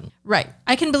it happen. Right.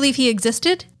 I can believe he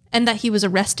existed and that he was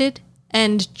arrested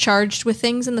and charged with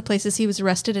things in the places he was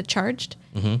arrested and charged.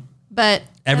 Mm-hmm. But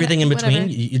everything in between,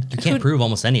 whatever. you can't prove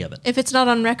almost any of it. If it's not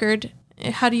on record,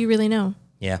 how do you really know?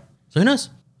 Yeah. So who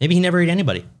knows? Maybe he never ate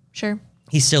anybody. Sure.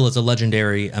 He still is a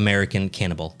legendary American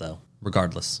cannibal, though,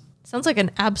 regardless. Sounds like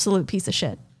an absolute piece of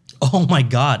shit. Oh my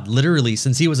God. Literally,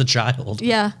 since he was a child.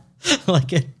 Yeah.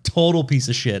 Like a total piece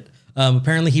of shit.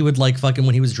 Apparently he would like fucking,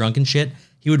 when he was drunk and shit,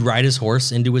 he would ride his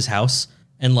horse into his house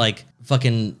and like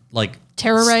fucking like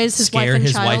terrorize his wife and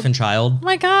child. wife and child. Oh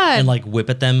my God. And like whip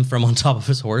at them from on top of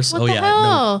his horse. What oh the yeah. hell?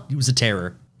 No, he was a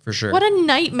terror for sure. What a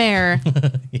nightmare.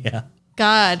 Yeah.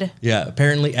 God. Yeah.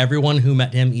 Apparently everyone who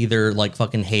met him either like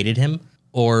fucking hated him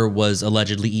or was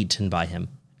allegedly eaten by him.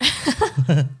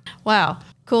 Wow.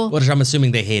 Cool. Which I'm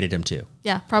assuming they hated him too.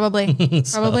 Yeah, probably.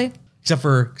 Probably. Except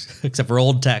for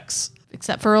old Tex.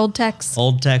 Except for old Tex.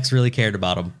 Old Tex really cared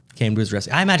about him. Came to his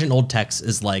rescue. I imagine old Tex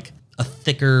is like a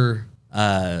thicker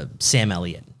Sam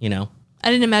Elliott, you know? I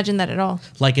didn't imagine that at all.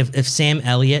 Like if Sam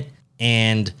Elliott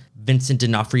and Vincent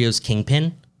D'Onofrio's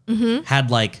Kingpin had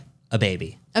like a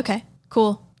baby. Okay.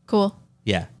 Cool. Cool.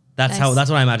 Yeah. That's Nice. that's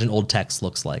what I imagine old Tex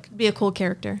looks like. Be a cool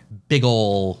character. Big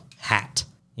ol' hat,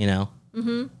 you know?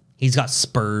 Mm-hmm. He's got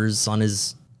spurs on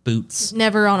his boots.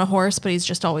 Never on a horse, but he's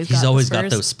just always He's got always the got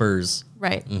spurs. those spurs.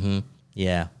 Right. Mm-hmm.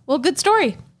 Yeah. Well, good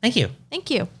story. Thank you. Thank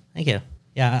you. Thank you.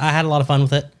 Yeah, I had a lot of fun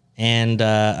with it. And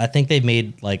I think they've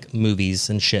made like movies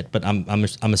and shit, but I'm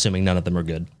assuming none of them are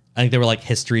good. I think they were like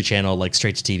History Channel, like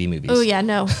straight to TV movies. Oh, yeah,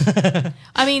 no.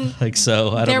 I mean, Like,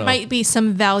 so I don't there know. might be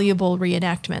some valuable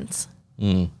reenactments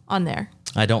on there.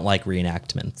 I don't like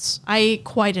reenactments. I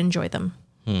quite enjoy them.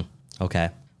 Okay.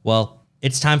 Well,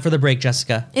 it's time for the break,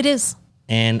 Jessica. It is.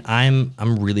 And I'm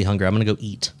really hungry. I'm going to go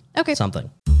eat Okay. something.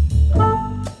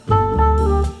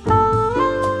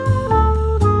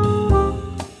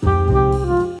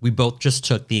 We both just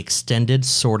took the extended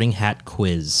Sorting Hat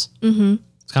quiz. Mm-hmm.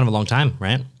 It's kind of a long time,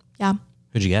 right? Yeah.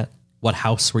 Who'd you get? What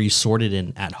house were you sorted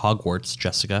in at Hogwarts,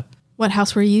 Jessica? What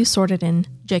house were you sorted in,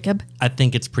 Jacob? I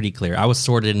think it's pretty clear. I was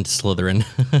sorted into Slytherin.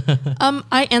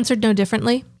 I answered no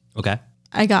differently. Okay.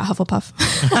 I got Hufflepuff.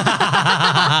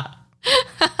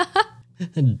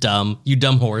 Dumb. You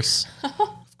dumb horse.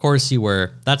 Of course you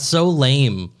were. That's so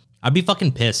lame. I'd be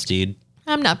fucking pissed, dude.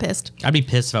 I'm not pissed. I'd be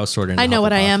pissed if I was sorted into I know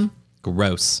what I Hufflepuff. am.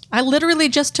 Gross. I literally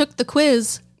just took the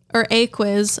quiz or a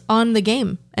quiz on the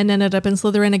game and ended up in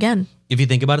Slytherin again. If you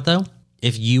think about it, though,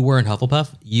 if you were in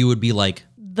Hufflepuff, you would be like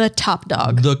The top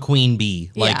dog. the queen bee.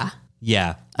 Like, Yeah.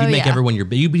 yeah. Oh, You'd make yeah. everyone your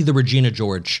You'd be the Regina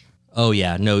George. Oh,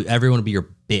 yeah. No, everyone would be your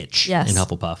bitch Yes. in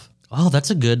Hufflepuff. Oh,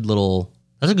 that's a good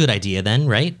idea then,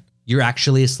 right? You're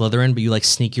actually a Slytherin, but you like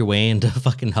sneak your way into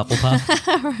fucking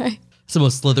Hufflepuff. Right. It's the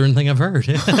most Slytherin thing I've heard.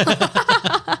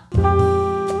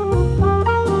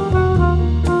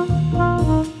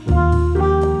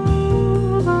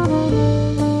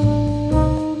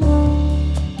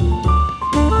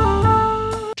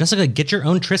 Jessica, get your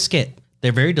own Triscuit.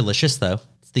 They're very delicious, though.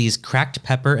 It's these cracked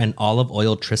pepper and olive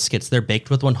oil Triscuits. They're baked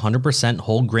with 100%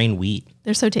 whole grain wheat.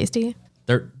 They're so tasty.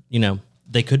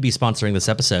 They could be sponsoring this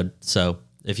episode. So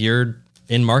if you're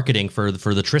in marketing for the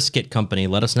Triscuit company,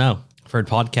 let us know. I've heard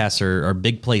podcasts are a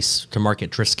big place to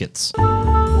market Triscuits.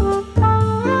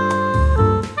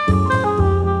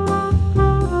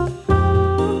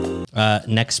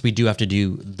 Next, we do have to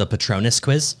do the Patronus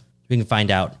quiz. We can find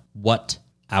out what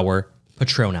our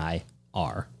Patroni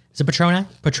are. Is it Patroni?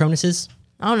 Patronuses?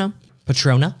 I don't know.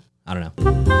 Patrona? I don't know.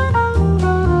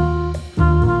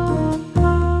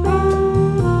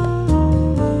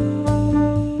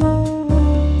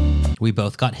 We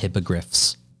both got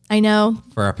hippogriffs I know.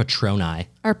 for our Patroni.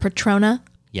 Our Patrona.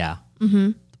 Yeah.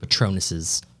 Mm-hmm. The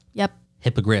Patronuses. Yep.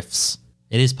 Hippogriffs.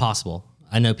 It is possible.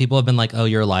 I know people have been like, oh,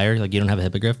 you're a liar. Like, you don't have a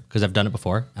hippogriff. Because I've done it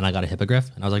before and I got a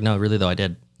hippogriff. And I was like, no, really, though, I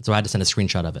did. So I had to send a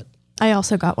screenshot of it. I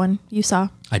also got one. You saw.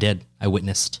 I did. I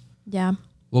witnessed. Yeah.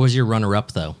 What was your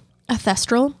runner-up, though? A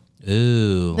thestral.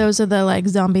 Ooh. Those are the like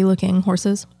zombie-looking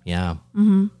horses. Yeah.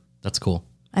 Mm-hmm. That's cool.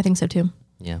 I think so too.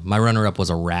 Yeah. My runner-up was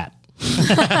a rat.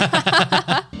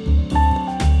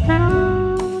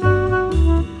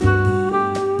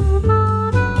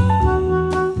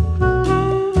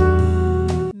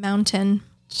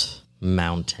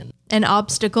 Mountain. An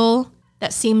obstacle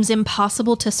that seems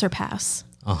impossible to surpass.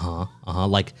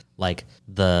 Like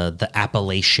the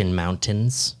Appalachian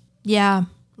Mountains. Yeah,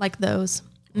 like those.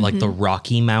 Like the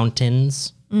Rocky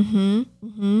Mountains. Or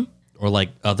like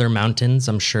other mountains,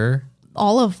 I'm sure.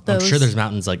 All of those. I'm sure there's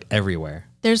mountains like everywhere.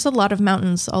 There's a lot of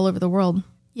mountains all over the world.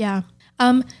 Yeah.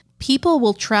 People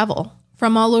will travel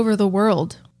from all over the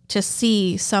world to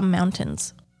see some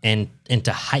mountains. And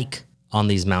to hike on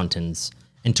these mountains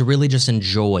and to really just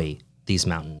enjoy these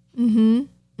mountains.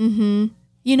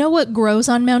 You know what grows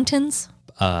on mountains?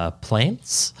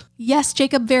 Plants? Yes,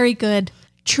 Jacob, very good.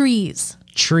 Trees.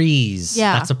 Trees.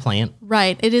 Yeah. That's a plant.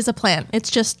 Right, it is a plant. It's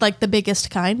just like the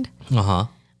biggest kind. Uh-huh.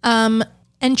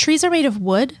 And trees are made of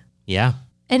wood. Yeah.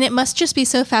 And it must just be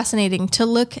so fascinating to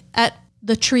look at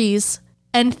the trees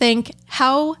and think,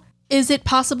 how is it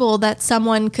possible that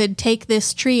someone could take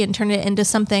this tree and turn it into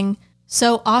something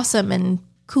so awesome and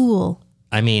cool?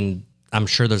 I mean, I'm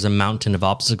sure there's a mountain of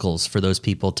obstacles for those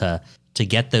people to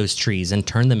get those trees and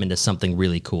turn them into something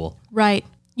really cool. Right.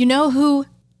 You know who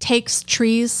takes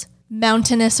trees,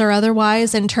 mountainous or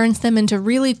otherwise, and turns them into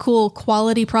really cool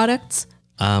quality products?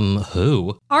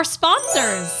 Who? Our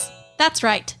sponsors. That's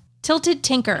right. Tilted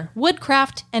Tinker,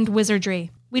 Woodcraft, and Wizardry.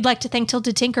 We'd like to thank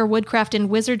Tilted Tinker, Woodcraft, and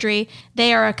Wizardry.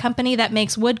 They are a company that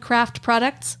makes woodcraft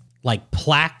products. Like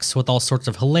plaques with all sorts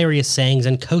of hilarious sayings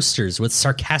and coasters with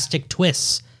sarcastic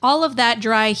twists. All of that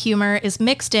dry humor is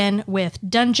mixed in with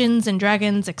Dungeons and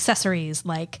Dragons accessories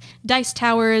like dice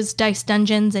towers, dice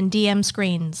dungeons, and DM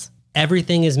screens.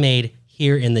 Everything is made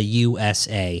here in the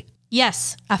USA.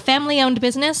 Yes, a family-owned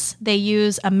business. They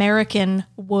use American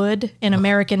wood in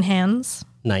American hands.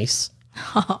 Nice.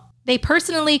 They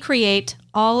personally create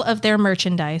all of their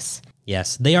merchandise.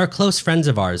 Yes, they are close friends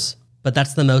of ours, but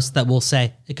that's the most that we'll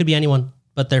say. It could be anyone,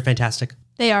 but they're fantastic.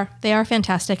 They are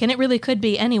fantastic, and it really could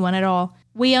be anyone at all.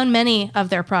 We own many of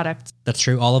their products. That's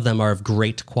true. All of them are of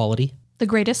great quality. The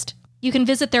greatest. You can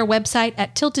visit their website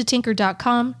at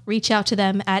tiltedtinker.com, reach out to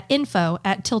them at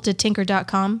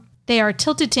info@tiltedtinker.com. They are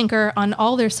Tilted Tinker on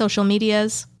all their social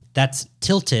medias. That's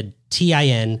Tilted,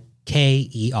 Tinker.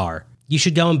 You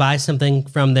should go and buy something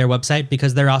from their website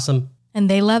because they're awesome. And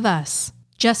they love us,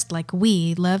 just like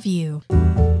we love you.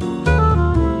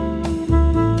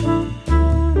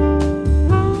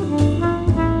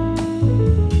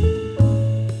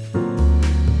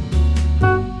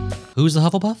 Who's the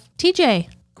Hufflepuff? TJ.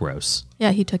 Gross.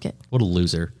 Yeah, he took it. What a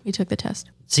loser. He took the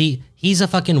test. See, he's a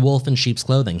fucking wolf in sheep's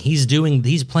clothing. He's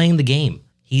playing the game.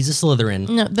 He's a Slytherin.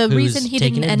 No, the who's reason he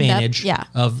taking didn't end up- advantage yeah.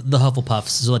 of the Hufflepuffs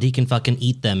so that he can fucking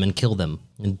eat them and kill them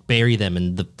and bury them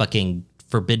in the fucking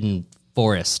forbidden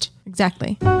forest.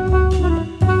 Exactly.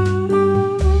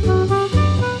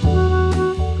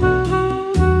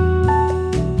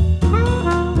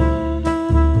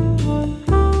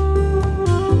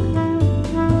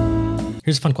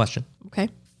 Here's a fun question. Okay.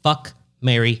 Fuck,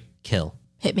 marry, kill.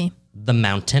 Hit me. The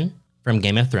Mountain from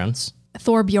Game of Thrones.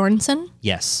 Thor Bjornsson.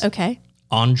 Yes. Okay.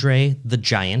 Andre the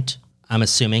Giant. I'm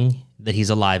assuming that he's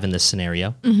alive in this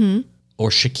scenario. Mm-hmm. Or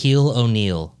Shaquille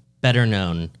O'Neal, better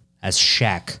known as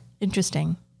Shaq.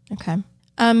 Interesting. Okay.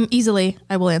 Easily,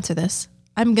 I will answer this.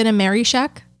 I'm going to marry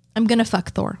Shaq I'm going to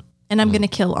fuck Thor. And I'm going to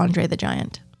kill Andre the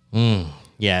Giant.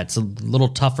 Yeah, it's a little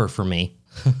tougher for me.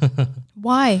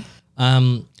 Why?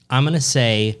 I'm going to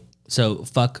say, so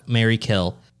fuck, marry,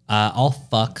 kill. I'll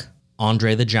fuck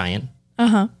Andre the Giant.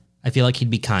 Uh-huh. I feel like he'd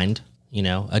be kind,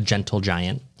 a gentle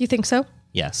giant. Do you think so?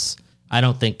 Yes. I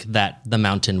don't think that the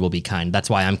mountain will be kind. That's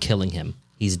why I'm killing him.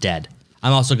 He's dead.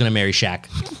 I'm also going to marry Shaq.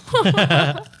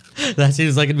 That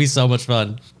seems like it'd be so much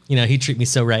fun. He'd treat me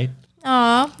so right.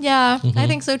 Aw, yeah, I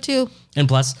think so too. And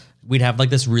plus, we'd have like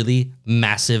this really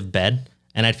massive bed,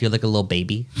 and I'd feel like a little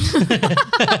baby.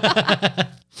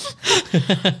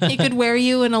 He could wear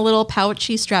you in a little pouch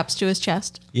he straps to his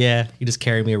chest. Yeah, he'd just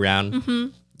carry me around. Mm-hmm.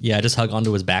 Yeah, just hug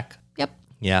onto his back. Yep.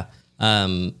 Yeah.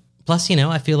 Plus,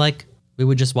 I feel like we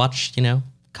would just watch,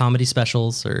 comedy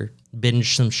specials or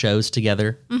binge some shows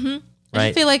together. Mm-hmm. Right?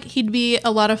 I feel like he'd be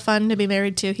a lot of fun to be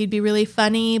married to. He'd be really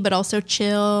funny, but also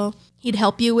chill. He'd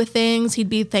help you with things. He'd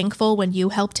be thankful when you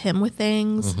helped him with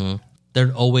things. Mm-hmm.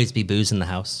 There'd always be booze in the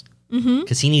house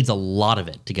because he needs a lot of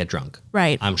it to get drunk.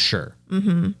 Right. I'm sure.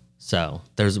 Mm-hmm. So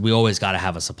we always got to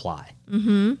have a supply.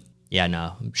 Mm-hmm. Yeah,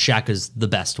 no, Shaq is the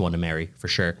best one to marry for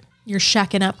sure. You're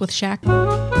shacking up with Shaq.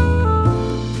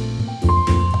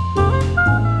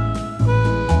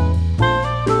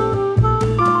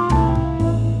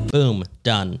 Boom,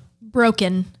 done.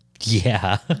 Broken.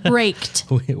 Yeah. Braked.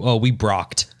 We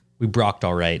brocked. We brocked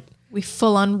all right. We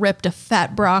full on ripped a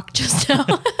fat Brock just now.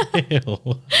 Ew.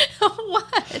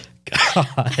 What?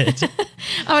 God.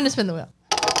 I'm going to spin the wheel.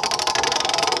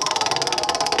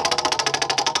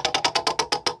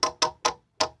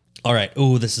 All right.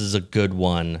 Ooh, this is a good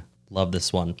one. Love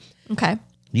this one. Okay.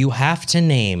 You have to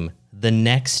name the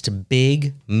next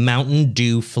big Mountain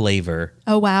Dew flavor.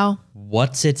 Oh, wow.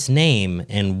 What's its name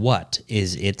and what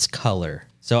is its color?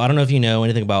 So I don't know if you know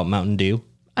anything about Mountain Dew.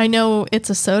 I know it's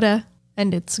a soda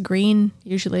and it's green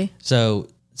usually. So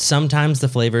sometimes the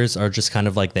flavors are just kind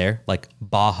of like like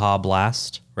Baja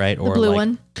Blast, right? Or blue like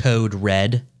one. Code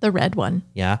Red. The red one.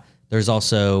 Yeah. There's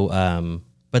also,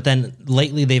 but then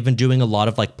lately they've been doing a lot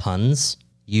of like puns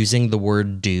using the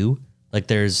word dew. Like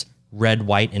there's red,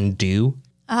 white, and dew.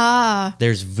 Ah.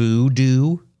 There's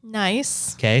voodoo.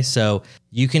 Nice. Okay, so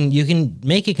you can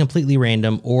make it completely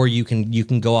random, or you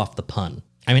can go off the pun.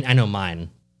 I mean, I know mine,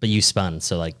 but you spun.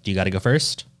 So like, do you got to go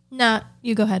first? Nah,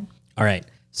 you go ahead. All right.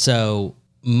 So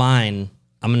mine,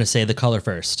 I'm gonna say the color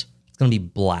first. It's gonna be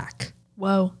black.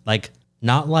 Whoa. Like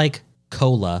not like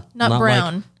cola. Not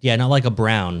brown. Not like a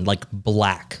brown. Like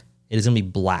black. It is gonna be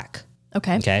black.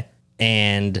 Okay. Okay.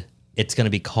 And it's gonna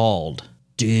be called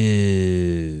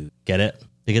Dew. Get it?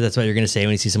 Because that's what you're gonna say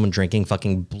when you see someone drinking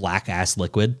fucking black ass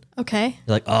liquid. Okay.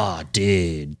 You're like, oh,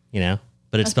 dude,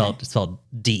 But it's spelled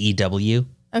DEW.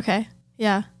 Okay.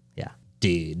 Yeah. Yeah,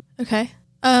 dude. Okay.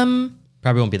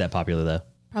 Probably won't be that popular though.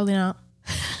 Probably not.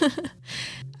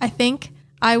 I think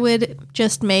I would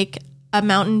just make a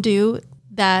Mountain Dew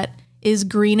that is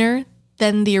greener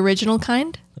than the original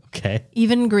kind, Okay.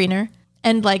 even greener,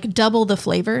 and like double the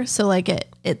flavor. So like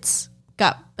it's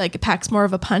got like it packs more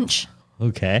of a punch,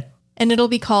 Okay. and it'll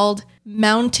be called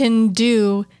Mountain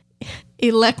Dew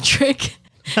Electric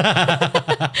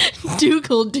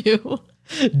Dougal Dew.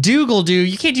 Dougal Dew.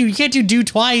 You can't do Dew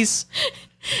twice.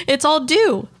 It's all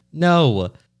dew.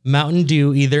 No. Mountain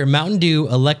Dew, either Mountain Dew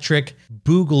Electric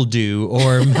Boogle Dew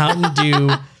or Mountain Dew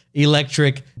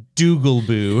Electric Dougal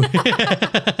Boo.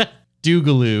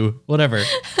 Dougaloo. Whatever.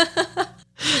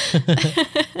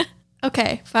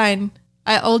 Okay, fine.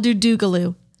 I'll do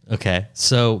Dougaloo. Okay.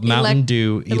 So Mountain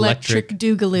Dew Electric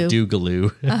Dougaloo.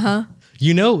 Dougaloo.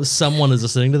 Uh-huh. Someone is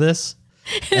listening to this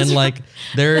and like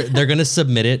they're gonna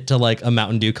submit it to like a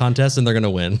Mountain Dew contest and they're gonna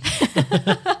win.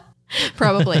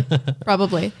 Probably.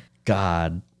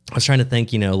 God. I was trying to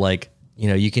think,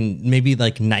 you can maybe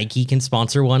like Nike can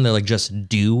sponsor one. They're like, just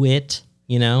do it,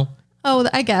 Oh,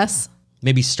 I guess.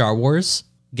 Maybe Star Wars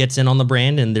gets in on the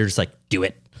brand and they're just like, do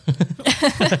it.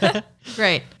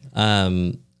 Great.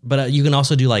 But you can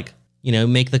also do like,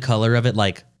 make the color of it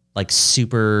like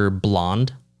super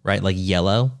blonde, right? Like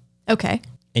yellow. Okay.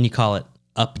 And you call it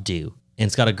Updo. And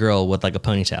it's got a girl with like a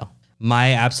ponytail.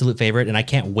 My absolute favorite, and I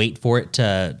can't wait for it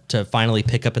to finally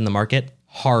pick up in the market,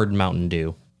 Hard Mountain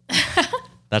Dew.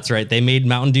 That's right.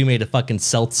 Mountain Dew made a fucking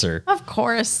seltzer. Of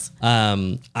course.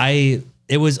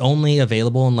 It was only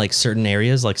available in like certain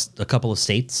areas, like a couple of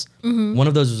states. Mm-hmm. One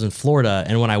of those was in Florida.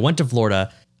 And when I went to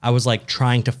Florida, I was like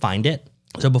trying to find it.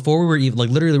 So before we were even like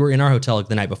literally we're in our hotel like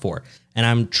the night before, and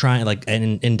I'm trying like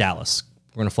in Dallas,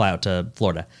 we're going to fly out to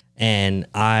Florida. And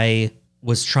I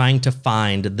was trying to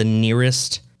find the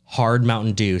nearest Hard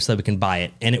Mountain Dew so that we can buy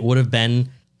it. And it would have been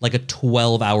like a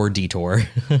 12-hour detour.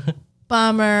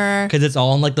 Bummer. Because it's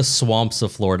all in like the swamps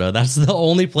of Florida. That's the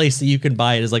only place that you can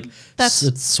buy it is like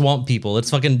it's swamp people. It's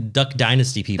fucking Duck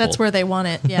Dynasty people. That's where they want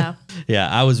it. Yeah. Yeah,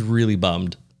 I was really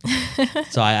bummed.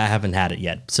 So I haven't had it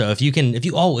yet. So if you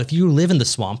live in the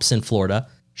swamps in Florida,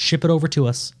 ship it over to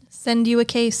us. Send you a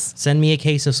case. Send me a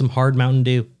case of some hard Mountain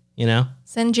Dew, you know?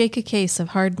 Send Jake a case of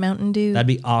hard Mountain Dew. That'd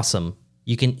be awesome.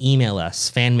 You can email us,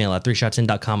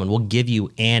 fanmail@threeshotsin.com, and we'll give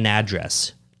you an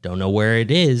address. Don't know where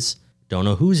it is. Don't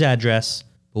know whose address,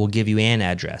 but we'll give you an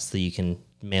address that you can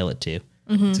mail it to.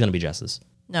 It's going to be Jess's.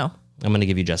 No. I'm going to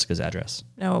give you Jessica's address.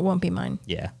 No, it won't be mine.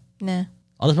 Yeah. Nah.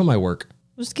 I'll just put my work.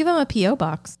 Just give him a P.O.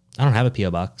 box. I don't have a P.O.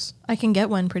 box. I can get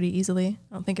one pretty easily.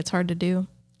 I don't think it's hard to do.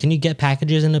 Can you get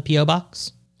packages in a P.O.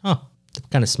 box? Oh, it's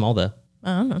kind of small, though.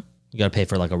 I don't know. You got to pay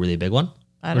for like a really big one?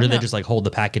 I Or don't do know. they just like hold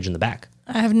the package in the back?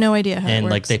 I have no idea how it And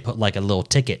works. like they put like a little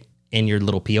ticket in your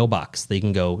little P.O. box that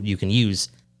you can use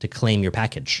to claim your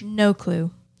package. No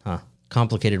clue. Huh.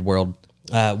 Complicated world.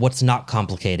 What's not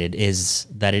complicated is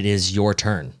that it is your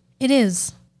turn. It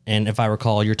is. And if I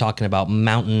recall, you're talking about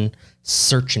mountain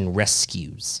search and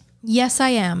rescues. Yes, I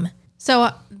am. So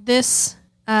this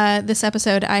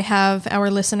episode, I have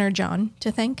our listener, John,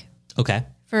 to thank Okay.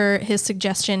 for his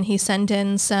suggestion. He sent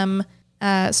in some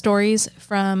stories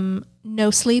from No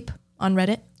Sleep on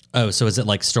Reddit. Oh, so is it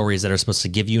like stories that are supposed to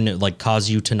give you, like cause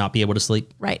you to not be able to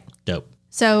sleep? Right. Dope.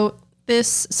 So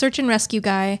this search and rescue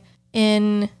guy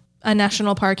in a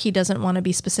national park he doesn't want to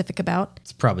be specific about.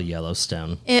 It's probably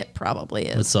Yellowstone. It probably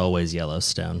is. It's always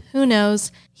Yellowstone. Who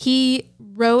knows? He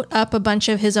wrote up a bunch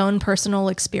of his own personal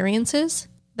experiences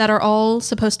that are all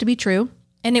supposed to be true.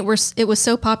 And it was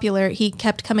so popular, he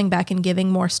kept coming back and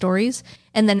giving more stories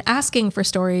and then asking for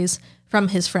stories from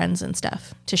his friends and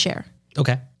stuff to share.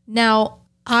 Okay. Now,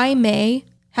 I may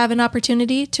have an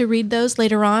opportunity to read those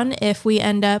later on if we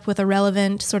end up with a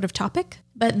relevant sort of topic.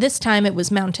 But this time it was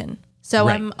mountain. So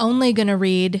Right. I'm only going to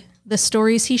read the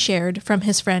stories he shared from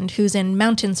his friend who's in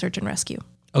mountain search and rescue.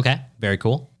 Okay. Very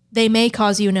cool. They may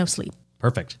cause you no sleep.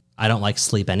 Perfect. I don't like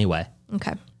sleep anyway.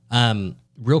 Okay.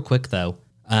 Real quick though,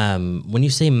 when you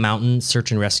say mountain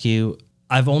search and rescue,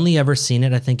 I've only ever seen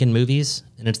it, I think, in movies,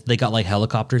 and they got like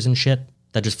helicopters and shit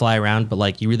that just fly around, but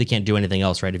like you really can't do anything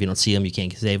else, right? If you don't see them, you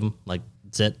can't save them. Like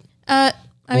that's it.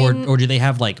 Or do they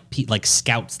have like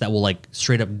scouts that will like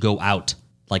straight up go out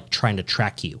like trying to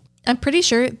track you? I'm pretty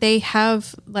sure they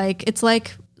have it's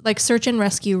like search and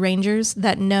rescue rangers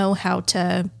that know how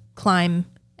to climb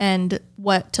and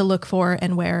what to look for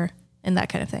and where and that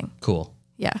kind of thing. Cool.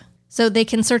 Yeah. So they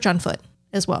can search on foot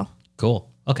as well.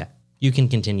 Cool. Okay. You can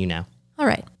continue now. All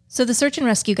right. So the search and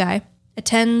rescue guy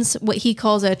attends what he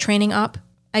calls a training op.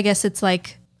 I guess it's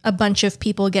like a bunch of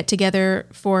people get together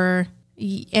for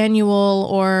annual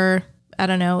or, I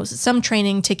don't know, some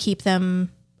training to keep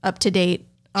them up to date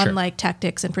on Sure. like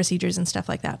tactics and procedures and stuff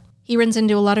like that. He runs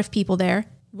into a lot of people there.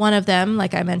 One of them,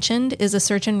 like I mentioned, is a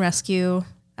search and rescue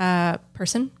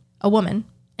person, a woman,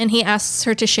 and he asks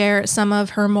her to share some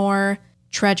of her more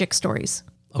tragic stories.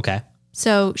 Okay.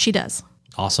 So she does.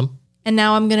 Awesome. And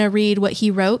now I'm going to read what he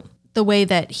wrote the way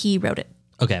that he wrote it.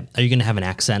 Okay. Are you going to have an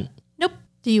accent? Nope.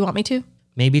 Do you want me to?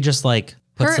 Maybe just like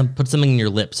put Her- something in your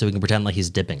lip so we can pretend like he's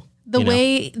dipping. The you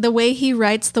know? the way he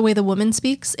writes, the way the woman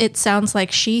speaks, it sounds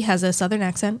like she has a southern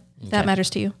accent. If That matters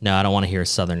to you. No, I don't want to hear a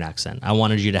southern accent. I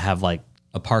wanted you to have like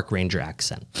a park ranger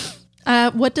accent.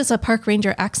 What does a park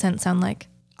ranger accent sound like?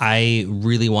 I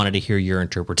really wanted to hear your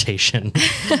interpretation.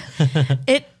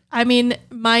 I mean,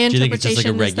 my you interpretation think it's just like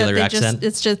a regular is that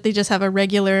accent? they just have a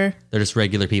regular. They're just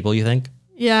regular people, you think?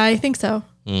 Yeah, I think so.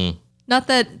 Not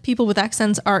that people with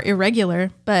accents are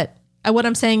irregular, but what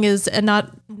I'm saying is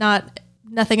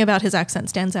nothing about his accent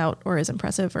stands out or is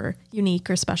impressive or unique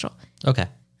or special. Okay.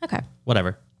 Okay.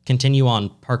 Whatever. Continue on,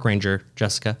 park ranger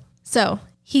Jessica. So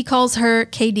he calls her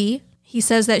KD. He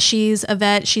says that she's a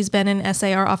vet. She's been an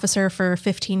SAR officer for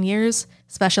 15 years,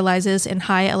 specializes in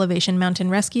high elevation mountain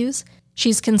rescues.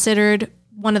 She's considered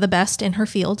one of the best in her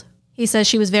field. He says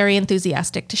she was very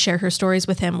enthusiastic to share her stories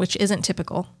with him, which isn't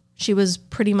typical. She was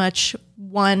pretty much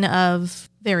one of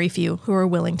very few who are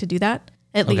willing to do that,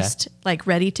 at least like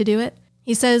ready to do it.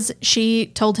 He says she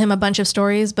told him a bunch of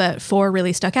stories, but 4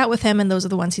 really stuck out with him, and those are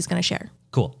the ones he's going to share.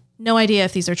 Cool. No idea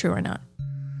if these are true or not.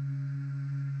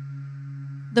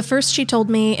 The first she told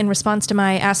me in response to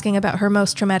my asking about her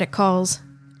most traumatic calls,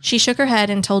 she shook her head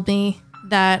and told me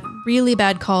that really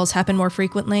bad calls happen more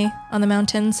frequently on the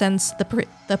mountain since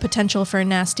the potential for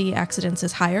nasty accidents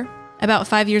is higher. About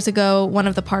 5 years ago, one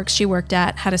of the parks she worked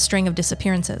at had a string of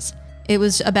disappearances. It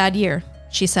was a bad year,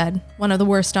 she said, one of the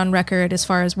worst on record as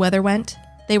far as weather went.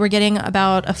 They were getting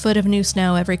about a foot of new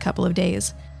snow every couple of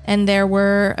days, and there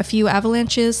were a few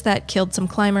avalanches that killed some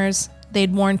climbers,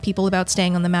 They'd warned people about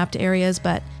staying on the mapped areas,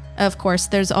 but of course,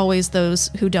 there's always those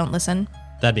who don't listen.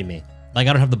 That'd be me. Like,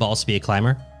 I don't have the balls to be a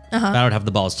climber. But I don't have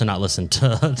the balls to not listen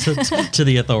to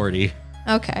the authority.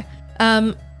 Okay.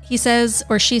 He says,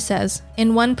 or she says,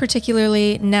 in one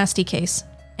particularly nasty case,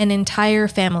 an entire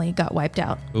family got wiped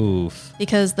out. Oof.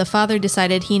 Because the father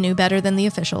decided he knew better than the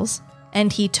officials,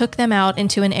 and he took them out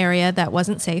into an area that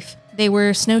wasn't safe. They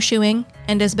were snowshoeing,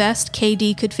 and as best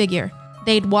KD could figure,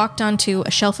 they'd walked onto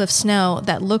a shelf of snow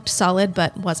that looked solid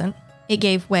but wasn't. It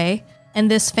gave way,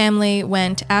 and this family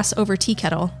went ass over tea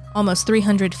kettle, almost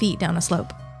 300 feet down a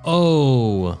slope.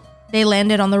 Oh. They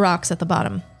landed on the rocks at the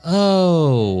bottom.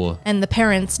 Oh. And the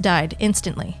parents died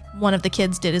instantly. One of the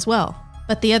kids did as well,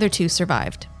 but the other two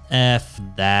survived. F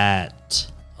that.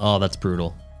 Oh, that's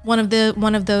brutal. One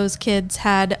of those kids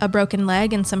had a broken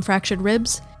leg and some fractured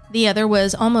ribs. The other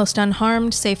was almost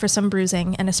unharmed, save for some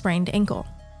bruising and a sprained ankle.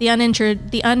 The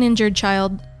uninjured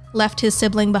child left his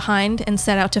sibling behind and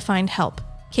set out to find help.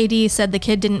 KD said the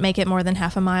kid didn't make it more than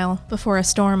half a mile before a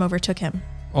storm overtook him.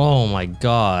 Oh my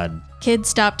God. Kid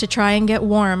stopped to try and get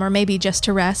warm or maybe just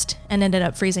to rest and ended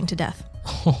up freezing to death.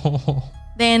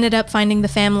 They ended up finding the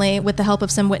family with the help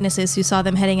of some witnesses who saw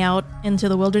them heading out into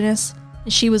the wilderness.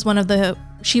 She was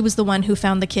the one who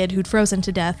found the kid who'd frozen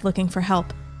to death looking for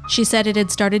help. She said it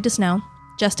had started to snow,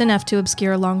 just enough to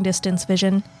obscure long-distance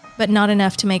vision, but not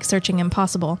enough to make searching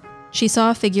impossible. She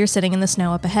saw a figure sitting in the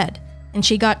snow up ahead, and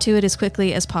she got to it as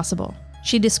quickly as possible.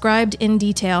 She described in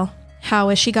detail how,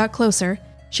 as she got closer,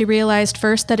 she realized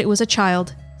first that it was a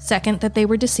child, second that they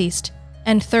were deceased,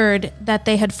 and third that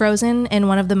they had frozen in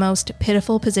one of the most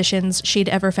pitiful positions she'd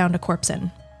ever found a corpse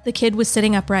in. The kid was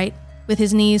sitting upright, with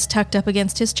his knees tucked up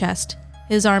against his chest.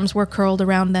 His arms were curled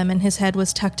around them and his head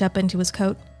was tucked up into his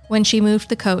coat. When she moved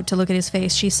the coat to look at his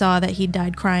face, she saw that he'd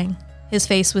died crying. His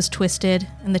face was twisted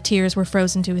and the tears were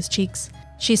frozen to his cheeks.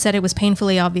 She said it was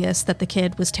painfully obvious that the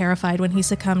kid was terrified when he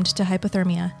succumbed to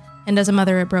hypothermia, and as a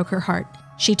mother it broke her heart.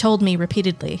 She told me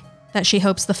repeatedly that she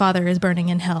hopes the father is burning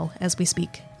in hell as we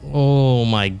speak. Oh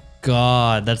my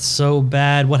God, that's so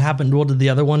bad. What happened? Well, did the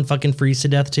other one fucking freeze to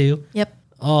death too? Yep.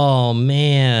 Oh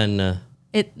man.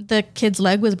 The kid's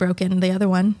leg was broken, the other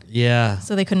one. Yeah.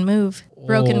 So they couldn't move.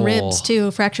 Broken ribs too,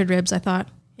 fractured ribs, I thought.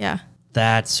 Yeah.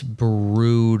 That's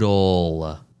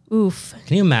brutal. Oof.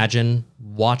 Can you imagine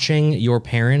watching your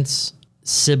parents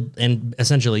and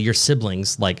essentially your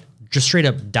siblings like just straight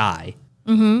up die?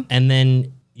 Mm-hmm. And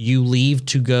then you leave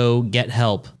to go get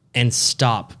help and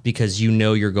stop because you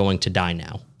know you're going to die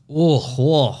now.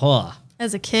 Oh.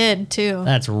 As a kid too.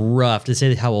 That's rough. To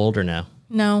say how old or no?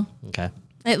 No. Okay.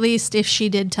 At least if she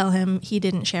did tell him, he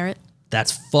didn't share it.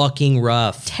 That's fucking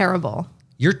rough. Terrible.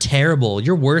 You're terrible.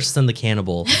 You're worse than the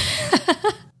cannibal.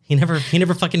 He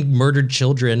never fucking murdered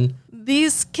children.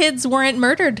 These kids weren't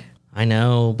murdered. I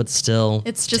know, but still.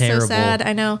 It's just terrible. so sad.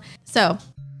 I know. So,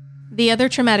 the other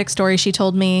traumatic story she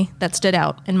told me that stood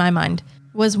out in my mind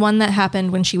was one that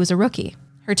happened when she was a rookie.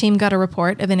 Her team got a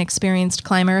report of an experienced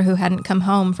climber who hadn't come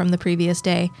home from the previous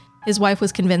day. His wife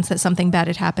was convinced that something bad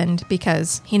had happened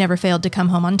because he never failed to come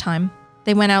home on time.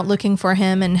 They went out looking for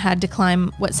him and had to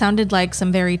climb what sounded like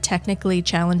some very technically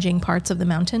challenging parts of the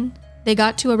mountain. They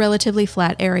got to a relatively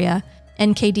flat area,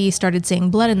 and KD started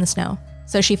seeing blood in the snow.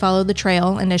 So she followed the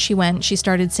trail, and as she went, she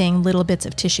started seeing little bits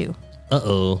of tissue.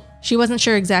 Uh-oh. She wasn't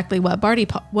sure exactly what body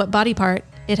part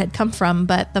it had come from,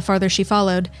 but the farther she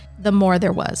followed, the more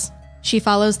there was. She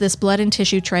follows this blood and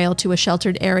tissue trail to a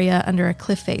sheltered area under a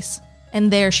cliff face,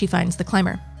 and there she finds the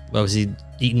climber. What, was he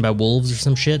eaten by wolves or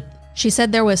some shit? She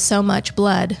said there was so much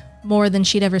blood, more than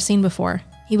she'd ever seen before.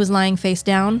 He was lying face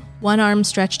down, one arm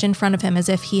stretched in front of him as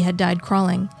if he had died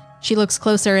crawling. She looks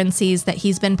closer and sees that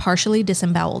he's been partially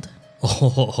disemboweled,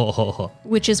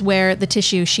 which is where the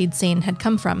tissue she'd seen had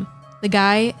come from. The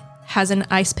guy has an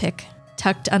ice pick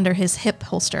tucked under his hip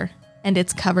holster, and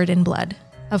it's covered in blood.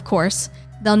 Of course,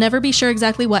 they'll never be sure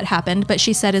exactly what happened, but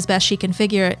she said as best she can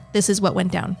figure, this is what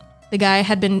went down. The guy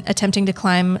had been attempting to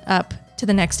climb up to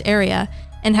the next area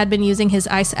and had been using his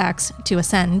ice axe to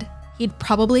ascend. He'd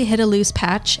probably hit a loose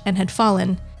patch and had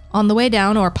fallen. On the way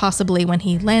down, or possibly when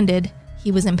he landed,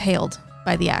 he was impaled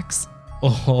by the axe.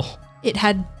 Oh. It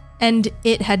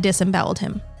had disemboweled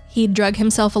him. He'd drug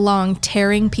himself along,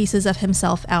 tearing pieces of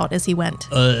himself out as he went.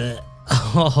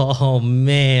 Oh,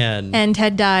 man. And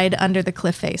had died under the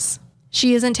cliff face.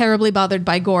 She isn't terribly bothered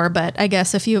by gore, but I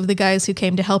guess a few of the guys who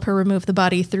came to help her remove the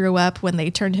body threw up when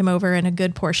they turned him over and a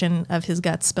good portion of his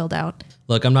guts spilled out.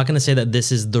 Look, I'm not going to say that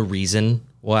this is the reason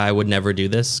why I would never do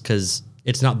this, because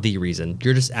it's not the reason.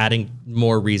 You're just adding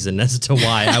more reason as to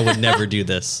why I would never do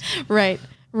this. Right.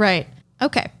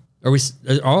 Okay. Are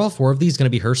all four of these going to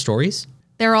be her stories?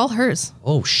 They're all hers.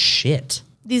 Oh, shit.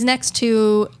 These next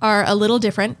two are a little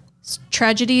different.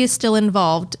 Tragedy is still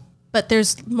involved, but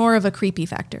there's more of a creepy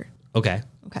factor. Okay.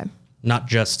 Okay. Not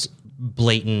just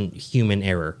blatant human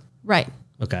error. Right.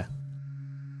 Okay.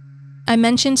 I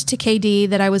mentioned to KD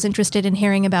that I was interested in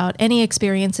hearing about any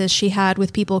experiences she had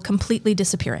with people completely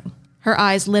disappearing. Her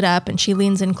eyes lit up and she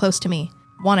leans in close to me.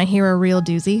 Want to hear a real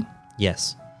doozy?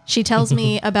 Yes. She tells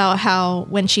me about how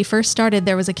when she first started,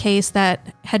 there was a case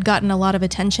that had gotten a lot of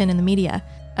attention in the media.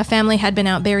 A family had been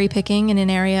out berry picking in an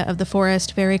area of the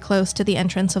forest very close to the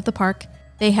entrance of the park.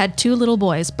 They had 2 little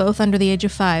boys, both under the age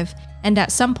of 5, and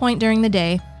at some point during the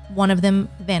day, one of them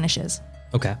vanishes.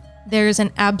 Okay. There's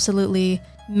an absolutely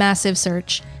massive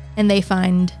search, and they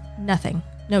find nothing,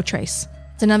 no trace.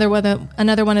 It's another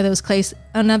one of those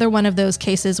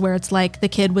cases where it's like the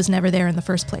kid was never there in the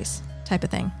first place, type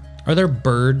of thing. Are there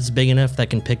birds big enough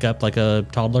that can pick up like a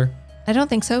toddler? I don't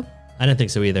think so. I didn't think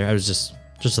so either. I was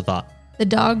just a thought. The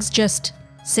dogs just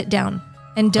sit down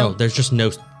and There's just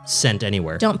no scent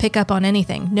anywhere. don't pick up on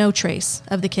anything. No trace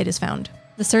of the kid is found.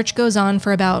 The search goes on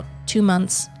for about 2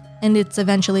 months, and it's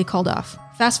eventually called off.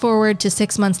 Fast forward to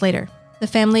 6 months later. The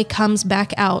family comes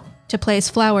back out to place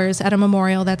flowers at a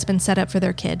memorial that's been set up for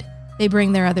their kid. They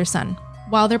bring their other son.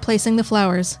 While they're placing the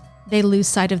flowers, they lose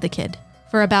sight of the kid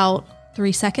for about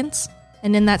 3 seconds,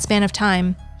 and in that span of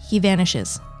time, he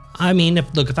vanishes. I mean,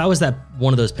 if I was that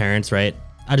one of those parents, right,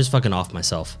 I'd just fucking off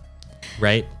myself,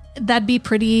 right? That'd be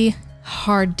pretty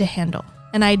hard to handle.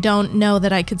 And I don't know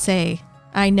that I could say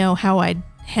I know how I'd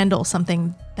handle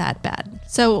something that bad.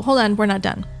 So hold on, we're not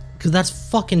done. Because that's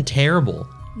fucking terrible.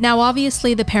 Now,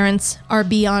 obviously, the parents are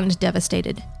beyond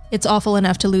devastated. It's awful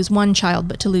enough to lose 1 child,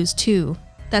 but to lose 2,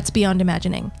 that's beyond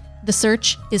imagining. The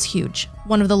search is huge,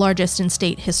 one of the largest in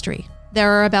state history.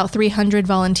 There are about 300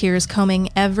 volunteers combing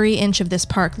every inch of this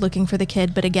park looking for the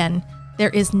kid, but again, there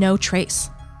is no trace.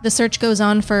 The search goes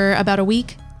on for about a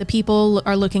week. The people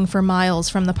are looking for miles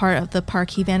from the part of the park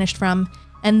he vanished from,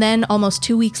 and then almost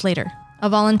 2 weeks later, a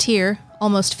volunteer,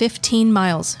 almost 15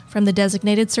 miles from the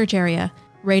designated search area,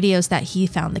 radios that he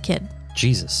found the kid.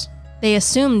 Jesus. They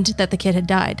assumed that the kid had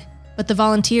died, but the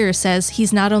volunteer says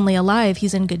he's not only alive,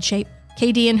 he's in good shape.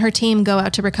 KD and her team go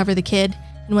out to recover the kid,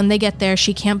 and when they get there,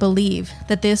 she can't believe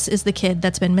that this is the kid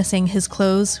that's been missing. His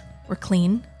clothes were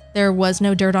clean. There was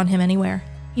no dirt on him anywhere.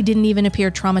 He didn't even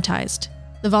appear traumatized.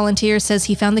 The volunteer says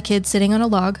he found the kid sitting on a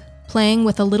log, playing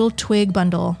with a little twig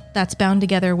bundle that's bound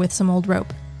together with some old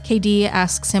rope. KD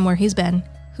asks him where he's been,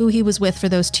 who he was with for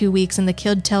those 2 weeks, and the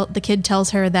kid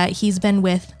tells her that he's been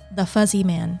with the Fuzzy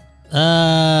Man.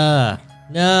 No.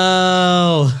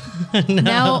 No.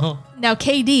 Now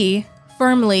KD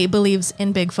firmly believes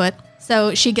in Bigfoot,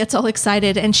 so she gets all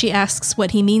excited and she asks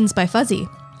what he means by fuzzy.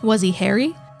 Was he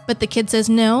hairy? But the kid says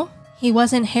no, he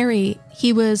wasn't hairy,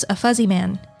 he was a fuzzy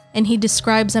man, and he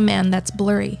describes a man that's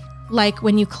blurry, like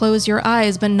when you close your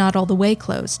eyes but not all the way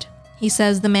closed. He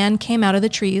says the man came out of the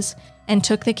trees and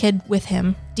took the kid with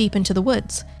him deep into the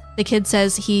woods. The kid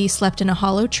says he slept in a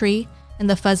hollow tree and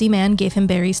the fuzzy man gave him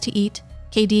berries to eat.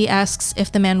 KD asks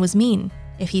if the man was mean,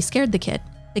 if he scared the kid.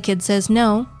 The kid says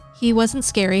no, he wasn't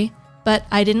scary, but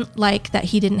I didn't like that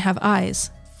he didn't have eyes.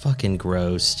 Fucking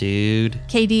gross, dude.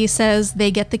 KD says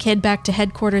they get the kid back to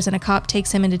headquarters and a cop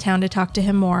takes him into town to talk to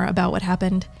him more about what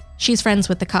happened. She's friends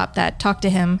with the cop that talked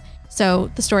to him,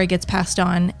 so the story gets passed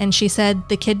on, and she said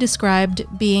the kid described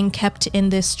being kept in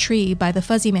this tree by the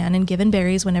fuzzy man and given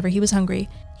berries whenever he was hungry.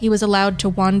 He was allowed to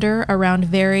wander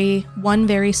around one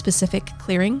very specific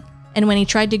clearing, and when he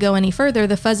tried to go any further,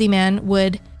 the fuzzy man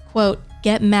would, quote,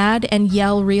 get mad and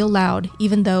yell real loud,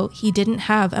 even though he didn't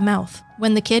have a mouth.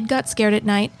 When the kid got scared at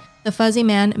night, the fuzzy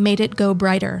man made it go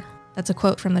brighter. That's a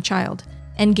quote from the child.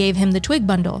 And gave him the twig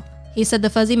bundle. He said the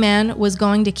fuzzy man was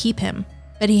going to keep him,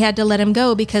 but he had to let him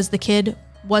go because the kid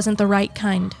wasn't the right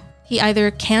kind. He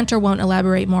either can't or won't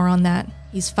elaborate more on that.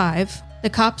 He's 5. The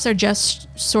cops are just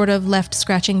sort of left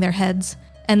scratching their heads,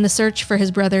 and the search for his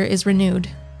brother is renewed,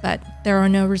 but there are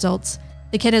no results.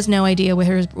 The kid has no idea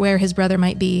where his brother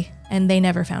might be, and they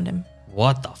never found him.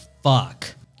 What the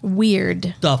fuck?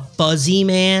 Weird. The fuzzy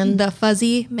man? The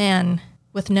fuzzy man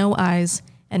with no eyes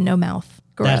and no mouth.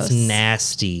 Gross. That's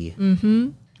nasty. Mm-hmm.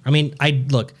 I mean,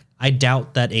 I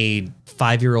doubt that a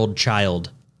 5-year-old child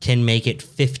can make it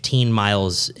 15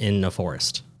 miles in a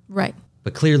forest. Right.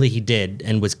 But clearly he did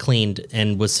and was cleaned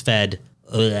and was fed.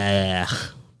 Ugh,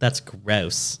 that's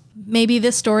gross. Maybe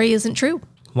this story isn't true.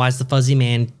 Why is the fuzzy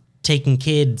man taking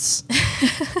kids?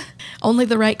 Only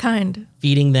the right kind.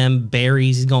 Feeding them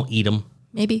berries. He's going to eat them.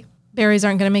 Maybe. Berries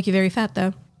aren't going to make you very fat,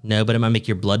 though. No, but it might make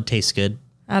your blood taste good.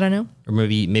 I don't know. Or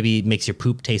maybe it makes your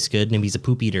poop taste good. Maybe he's a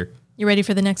poop eater. You ready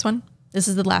for the next one? This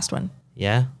is the last one.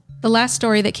 Yeah. The last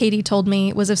story that Katie told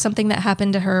me was of something that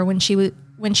happened to her when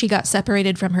she got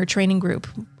separated from her training group.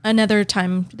 Another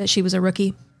time that she was a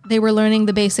rookie. They were learning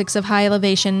the basics of high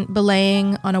elevation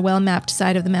belaying on a well-mapped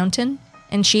side of the mountain,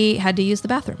 and she had to use the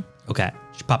bathroom. Okay.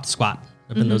 She popped a squat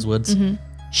up in those woods.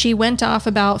 She went off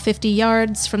about 50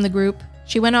 yards from the group.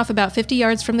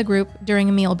 During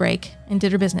a meal break and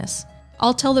did her business.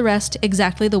 I'll tell the rest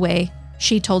exactly the way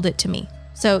she told it to me.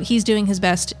 So he's doing his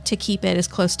best to keep it as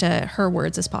close to her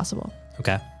words as possible.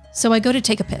 Okay. So I go to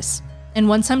take a piss. And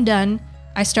once I'm done,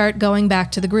 I start going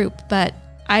back to the group. But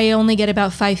I only get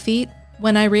about 5 feet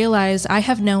when I realize I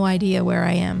have no idea where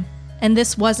I am. And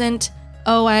this wasn't,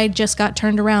 oh, I just got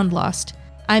turned around lost.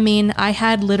 I mean, I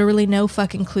had literally no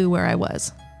fucking clue where I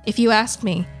was. If you asked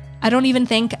me, I don't even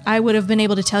think I would have been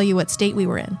able to tell you what state we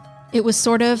were in. It was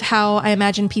sort of how I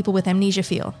imagine people with amnesia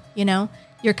feel, you know?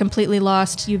 You're completely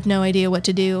lost, you've no idea what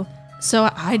to do. So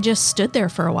I just stood there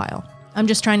for a while. I'm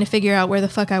just trying to figure out where the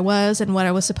fuck I was and what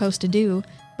I was supposed to do.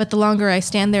 But the longer I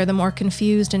stand there, the more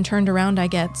confused and turned around I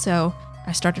get, so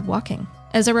I started walking.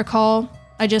 As I recall,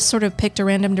 I just sort of picked a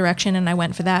random direction and I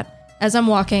went for that. As I'm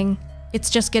walking, it's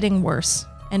just getting worse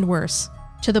and worse,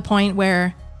 to the point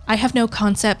where I have no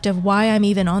concept of why I'm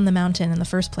even on the mountain in the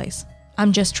first place.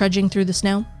 I'm just trudging through the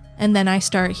snow, and then I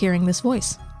start hearing this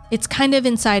voice. It's kind of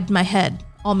inside my head,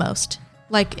 almost,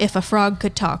 like if a frog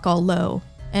could talk all low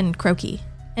and croaky.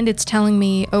 And it's telling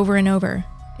me over and over,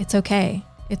 it's okay,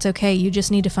 you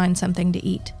just need to find something to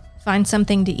eat. Find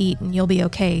something to eat and you'll be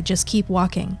okay, just keep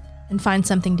walking. And find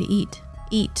something to eat.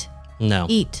 Eat. No.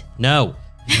 Eat. No.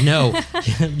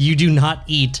 You do not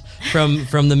eat from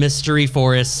the mystery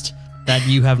forest that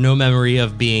you have no memory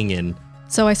of being in.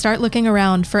 So I start looking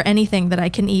around for anything that I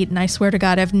can eat, and I swear to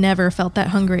God, I've never felt that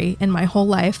hungry in my whole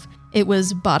life. It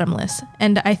was bottomless,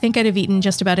 and I think I'd have eaten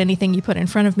just about anything you put in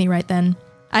front of me right then.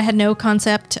 I had no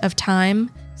concept of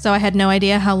time, so I had no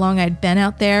idea how long I'd been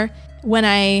out there when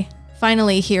I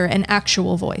finally hear an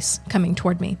actual voice coming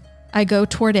toward me. I go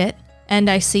toward it, and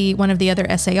I see one of the other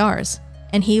SARs,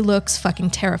 and he looks fucking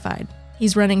terrified.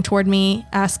 He's running toward me,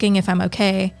 asking if I'm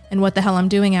okay and what the hell I'm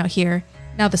doing out here.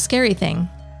 Now, the scary thing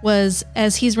was,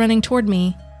 as he's running toward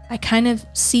me, I kind of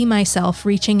see myself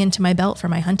reaching into my belt for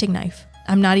my hunting knife.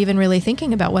 I'm not even really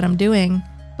thinking about what I'm doing,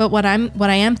 but what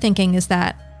I am thinking is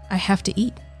that I have to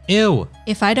eat. Ew.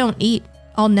 If I don't eat,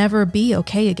 I'll never be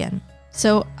okay again.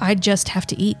 So I just have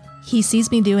to eat. He sees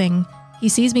me doing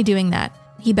that.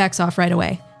 He backs off right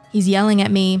away. He's yelling at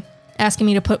me, asking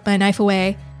me to put my knife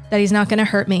away, that he's not going to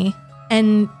hurt me.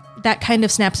 And that kind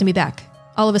of snaps me back.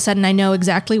 All of a sudden, I know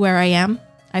exactly where I am.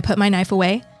 I put my knife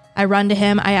away. I run to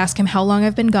him. I ask him how long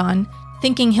I've been gone,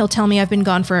 thinking he'll tell me I've been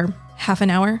gone for half an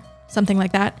hour, something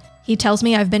like that. He tells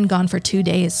me I've been gone for 2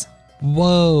 days.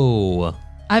 Whoa.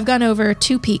 I've gone over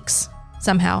 2 peaks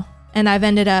somehow, and I've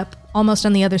ended up almost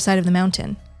on the other side of the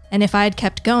mountain. And if I had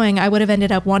kept going, I would have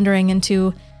ended up wandering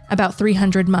into about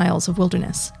 300 miles of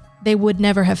wilderness. They would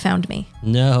never have found me.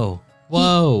 No.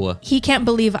 Whoa. He can't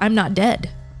believe I'm not dead.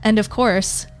 And of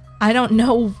course, I don't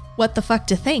know what the fuck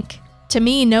to think. To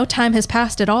me, no time has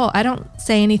passed at all. I don't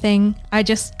say anything. I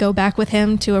just go back with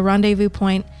him to a rendezvous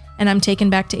point, and I'm taken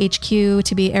back to HQ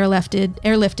to be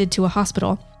airlifted to a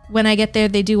hospital. When I get there,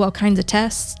 they do all kinds of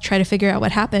tests, try to figure out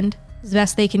what happened. As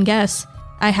best they can guess,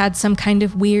 I had some kind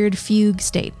of weird fugue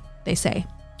state, they say.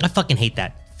 I fucking hate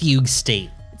that. Fugue state.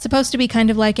 It's supposed to be kind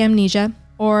of like amnesia,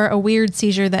 or a weird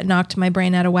seizure that knocked my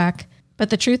brain out of whack. But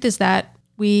the truth is that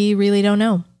we really don't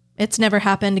know. It's never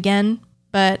happened again,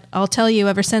 but I'll tell you,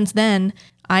 ever since then,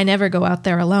 I never go out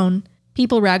there alone.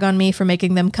 People rag on me for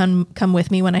making them come with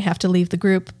me when I have to leave the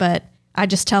group, but I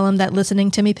just tell them that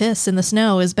listening to me piss in the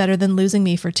snow is better than losing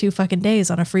me for 2 fucking days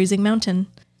on a freezing mountain.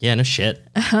 Yeah, no shit.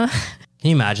 Uh-huh. Can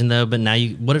you imagine though? But now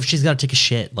what if she's got to take a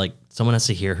shit? Like someone has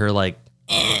to hear her like.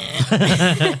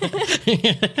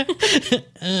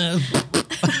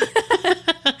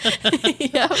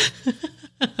 Yep.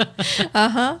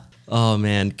 Uh-huh. Oh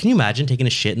man, can you imagine taking a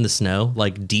shit in the snow,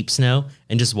 like deep snow,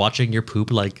 and just watching your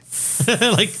poop like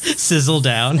like sizzle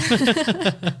down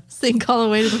Sink all the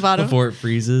way to the bottom before it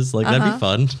freezes? Like that'd be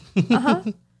fun.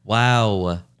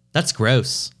 Wow, that's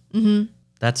gross. Mm-hmm.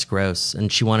 That's gross.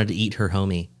 And she wanted to eat her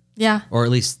homie. Yeah. Or at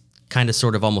least kind of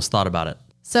sort of almost thought about it.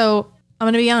 So I'm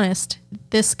going to be honest.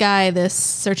 This guy, this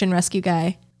search and rescue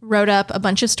guy, wrote up a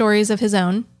bunch of stories of his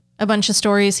own, a bunch of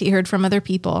stories he heard from other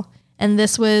people. And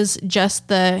this was just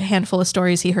the handful of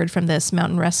stories he heard from this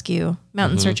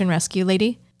mountain search and rescue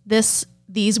lady.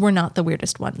 These were not the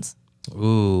weirdest ones.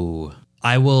 Ooh,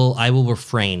 I will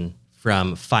refrain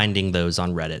from finding those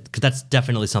on Reddit because that's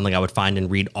definitely something I would find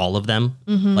and read all of them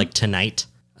like tonight.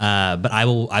 But I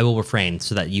will refrain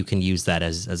so that you can use that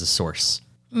as a source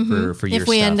for your If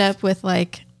we stuff. end up with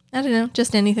like, I don't know,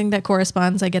 just anything that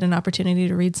corresponds, I get an opportunity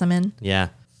to read some in. Yeah.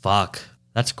 Fuck.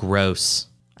 That's gross.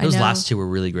 I Those know. last two were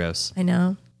really gross. I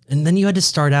know. And then you had to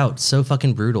start out so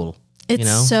fucking brutal. It's you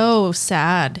know? so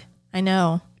sad. I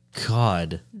know.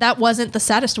 God. That wasn't the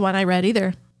saddest one I read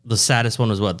either. The saddest one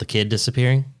was what? The kid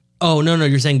disappearing? Oh, no.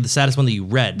 You're saying the saddest one that you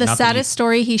read. The not that saddest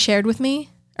story he shared with me,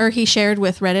 or he shared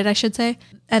with Reddit, I should say,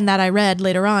 and that I read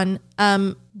later on,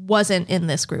 wasn't in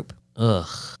this group. Ugh.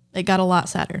 It got a lot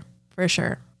sadder, for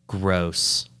sure.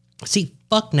 Gross. See,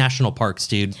 fuck national parks,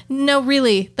 dude. No,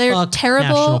 really. They're Fuck terrible,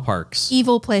 national parks.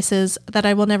 evil places that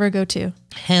I will never go to.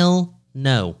 Hell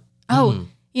no. Oh,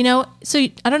 you know, so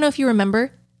I don't know if you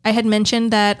remember, I had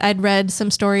mentioned that I'd read some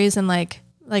stories and like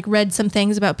read some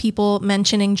things about people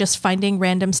mentioning just finding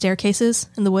random staircases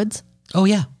in the woods. Oh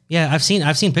yeah. Yeah, I've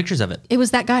seen pictures of it. It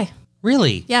was that guy.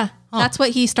 Really? Yeah. That's what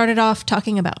he started off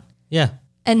talking about Yeah.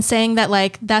 and saying that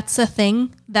like that's a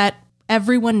thing that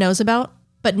everyone knows about,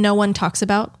 but no one talks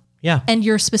about. Yeah. And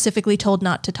you're specifically told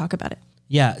not to talk about it.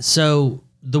 Yeah. So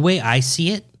the way I see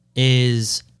it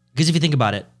is because if you think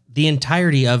about it, the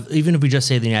entirety of, even if we just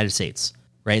say the United States,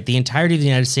 right? The entirety of the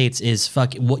United States is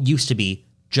what used to be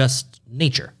just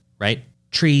nature, right?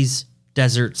 Trees,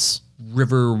 deserts,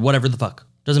 river, whatever the fuck.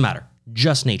 Doesn't matter.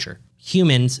 Just nature.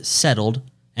 Humans settled.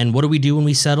 And what do we do when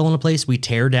we settle in a place? We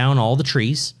tear down all the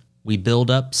trees. We build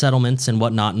up settlements and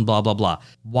whatnot and blah, blah, blah.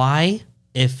 Why?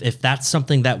 If that's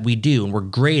something that we do and we're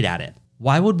great at it,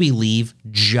 why would we leave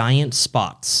giant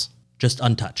spots just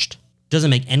untouched? Doesn't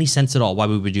make any sense at all why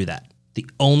we would do that. The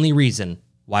only reason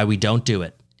why we don't do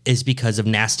it is because of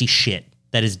nasty shit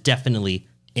that is definitely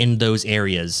in those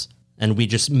areas. And we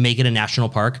just make it a national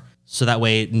park so that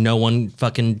way no one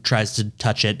fucking tries to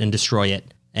touch it and destroy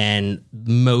it. And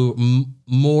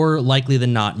more likely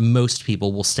than not, most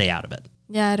people will stay out of it.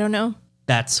 Yeah, I don't know.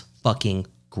 That's fucking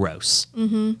gross.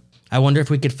 Mm-hmm. I wonder if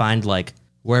we could find like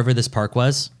wherever this park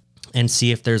was and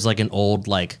see if there's like an old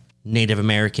like Native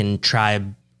American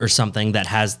tribe or something that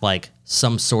has like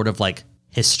some sort of like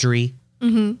history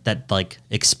that like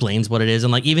explains what it is.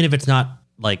 And like even if it's not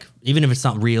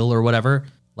real or whatever,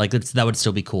 like that would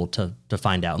still be cool to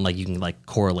find out and like you can like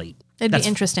correlate. It'd be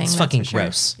interesting. It's that's fucking for sure.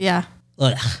 gross. Yeah.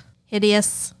 Ugh.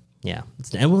 Hideous. Yeah.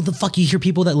 And well, the fuck, you hear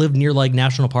people that live near like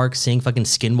national parks seeing fucking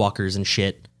skinwalkers and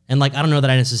shit. And like, I don't know that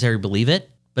I necessarily believe it,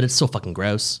 but it's still fucking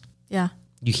gross. Yeah.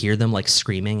 You hear them like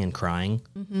screaming and crying.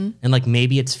 Mm-hmm. And like,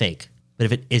 maybe it's fake, but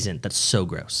if it isn't, that's so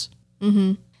gross.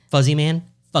 Mm-hmm. Fuzzy Man,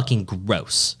 fucking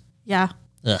gross. Yeah.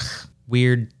 Ugh.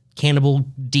 Weird cannibal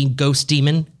ghost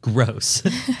demon, gross.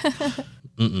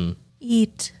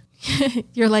 Eat.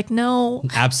 You're like, no,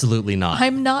 Absolutely not.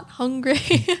 I'm not hungry.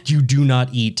 You do not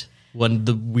eat when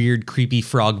the weird, creepy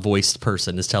frog-voiced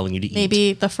person is telling you to eat.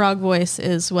 Maybe the frog voice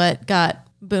is what got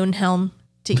Boonhelm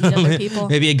to eat other people.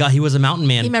 Maybe he was a mountain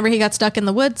man. Remember, he got stuck in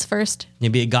the woods first,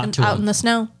 Maybe it got to out him. in the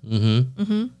snow.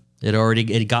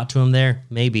 It got to him there.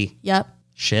 Maybe. Yep.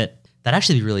 Shit. That'd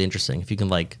actually be really interesting if you can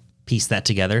like piece that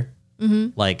together.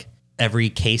 Like every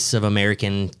case of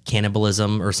American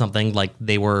cannibalism or something, like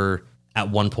they were at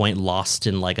one point lost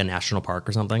in like a national park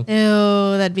or something.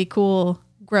 Ew, that'd be cool.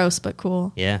 Gross, but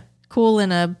cool. Yeah. Cool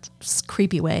in a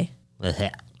creepy way. Yeah.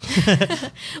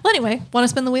 Well, anyway, want to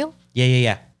spin the wheel?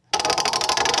 Yeah.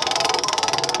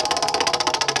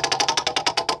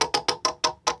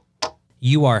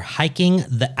 You are hiking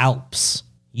the Alps.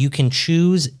 You can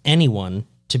choose anyone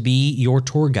to be your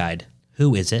tour guide.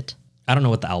 Who is it? I don't know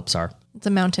what the Alps are. It's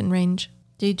a mountain range.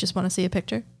 Do you just want to see a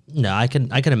picture? No, I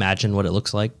can imagine what it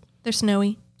looks like. They're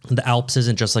snowy. The Alps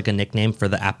isn't just like a nickname for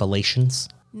the Appalachians.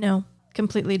 No,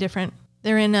 completely different.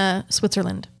 They're in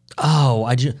Switzerland.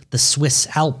 Oh, the Swiss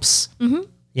Alps. Mm-hmm.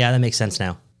 Yeah, that makes sense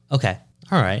now. Okay.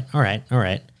 All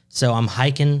right. So I'm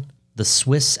hiking the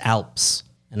Swiss Alps,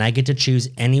 and I get to choose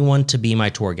anyone to be my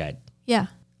tour guide. Yeah,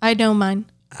 I know mine.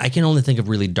 I can only think of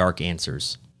really dark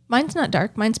answers. Mine's not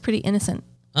dark. Mine's pretty innocent.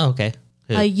 Oh, okay.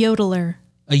 Who? A yodeler.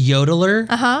 A yodeler?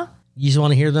 Uh-huh. You just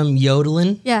want to hear them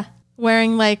yodeling? Yeah.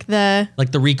 Wearing like the...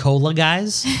 Like the Ricola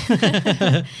guys?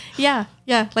 Yeah,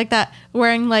 like that.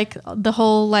 Wearing like the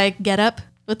whole like get-up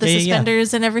with the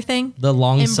suspenders and everything. The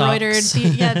long embroidered, socks.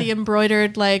 the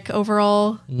embroidered like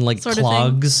overall And like sort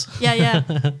clogs. of thing.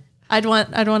 Yeah. I'd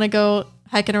want to go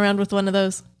hiking around with one of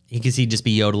those. Because he'd just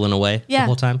be yodeling away Yeah. the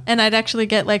whole time. And I'd actually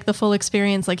get like the full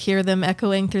experience, like hear them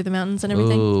echoing through the mountains and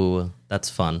everything. Ooh, that's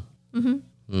fun. Mm-hmm.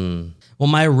 Well,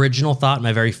 my original thought,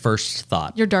 my very first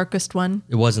thought, Your darkest one.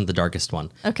 it wasn't the darkest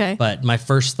one. Okay. But my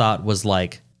first thought was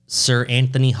like Sir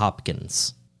Anthony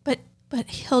Hopkins. But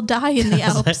he'll die in the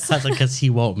Alps. Because he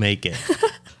won't make it.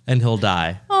 And he'll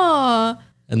die. Aw.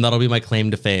 and that'll be my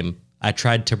claim to fame. I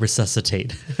tried to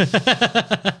resuscitate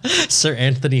Sir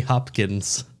Anthony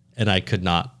Hopkins, and I could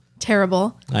not.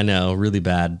 Terrible. I know, really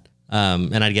bad.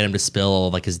 And I'd get him to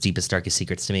spill like his deepest, darkest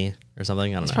secrets to me or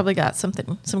something. I don't know. Probably got some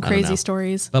know. crazy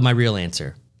stories. But my real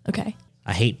answer. Okay.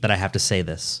 I hate that I have to say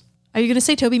this. Are you going to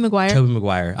say Tobey Maguire? Tobey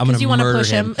Maguire. I'm going to murder push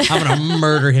him. I'm going to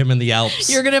murder him in the Alps.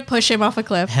 You're going to push him off a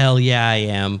cliff. Hell yeah, I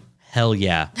am. Hell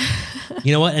yeah.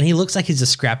 You know what? And he looks like he's a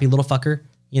scrappy little fucker,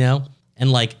 you know?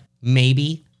 And like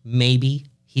maybe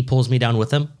he pulls me down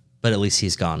with him, but at least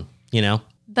he's gone, you know?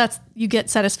 You get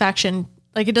satisfaction.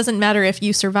 Like it doesn't matter if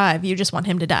you survive. You just want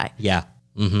him to die. Yeah.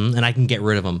 And I can get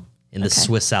rid of him in the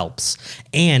Swiss Alps.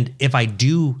 And if I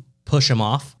do push him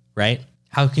off, right?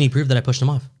 How can he prove that I pushed him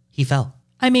off? He fell.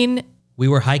 I mean, we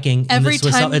were hiking in the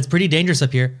Swiss Alps. It's pretty dangerous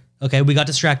up here. Okay. We got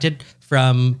distracted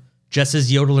from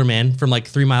Jess's yodeler man from like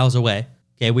 3 miles away.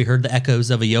 Okay. We heard the echoes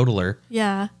of a yodeler.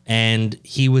 Yeah. And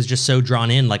he was just so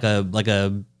drawn in like a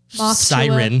Moth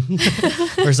siren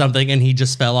or something. And he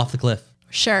just fell off the cliff.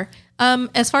 Sure.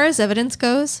 As far as evidence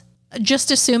goes,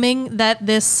 just assuming that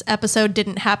this episode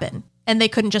didn't happen and they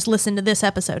couldn't just listen to this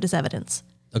episode as evidence.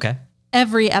 Okay.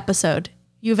 Every episode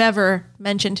you've ever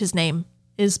mentioned his name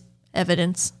is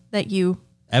evidence that you...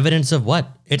 Evidence of what?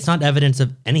 It's not evidence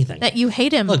of anything. That you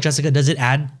hate him. Look, Jessica, does it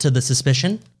add to the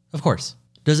suspicion? Of course.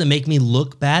 Does it make me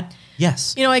look bad?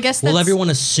 Yes. You know, I guess Will everyone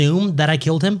assume that I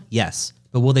killed him? Yes.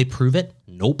 But will they prove it?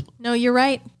 Nope. No, you're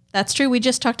right. That's true. We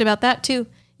just talked about that too.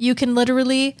 You can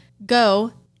literally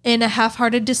go in a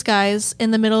half-hearted disguise in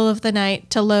the middle of the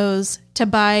night to Lowe's to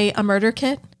buy a murder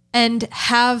kit and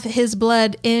have his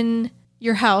blood in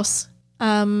your house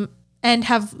and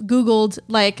have Googled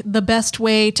like the best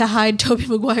way to hide Tobey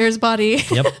Maguire's body.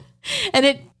 Yep. And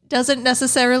it doesn't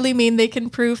necessarily mean they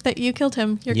can prove that you killed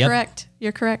him. You're correct.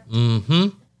 You're correct.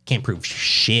 Can't prove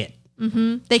shit.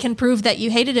 They can prove that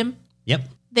you hated him. Yep.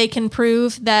 They can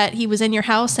prove that he was in your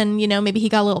house and, you know, maybe he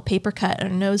got a little paper cut or a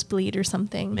nosebleed or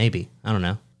something. Maybe. I don't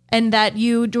know. And that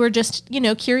you were just, you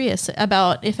know, curious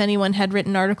about if anyone had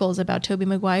written articles about Tobey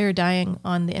Maguire dying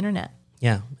on the internet.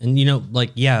 Yeah. And, you know,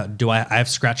 like, yeah, I have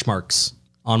scratch marks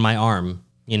on my arm,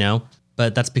 you know,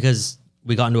 but that's because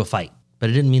we got into a fight.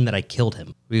 But it didn't mean that I killed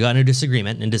him. We got into a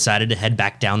disagreement and decided to head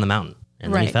back down the mountain.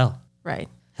 And then he fell. Right.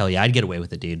 Hell yeah, I'd get away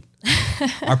with it, dude.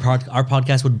 Our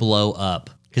podcast would blow up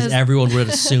because everyone would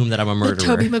assume that I'm a murderer. The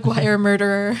Tobey Maguire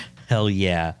murderer. Hell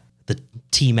yeah. The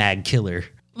T-Mag killer.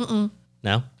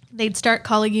 No? They'd start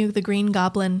calling you the Green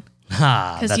Goblin.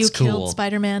 Ha, that's you cool. Killed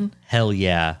Spider-Man. Hell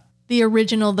yeah. The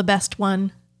original, the best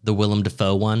one. The Willem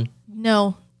Dafoe one?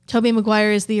 No. Tobey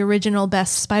Maguire is the original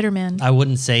best Spider-Man. I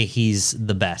wouldn't say he's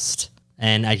the best.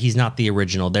 And he's not the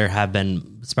original. There have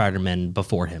been Spider-Men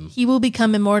before him. He will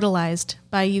become immortalized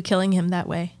by you killing him that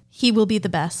way. He will be the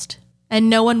best. And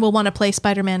no one will want to play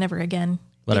Spider-Man ever again.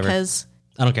 Whatever. Because...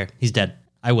 I don't care. He's dead.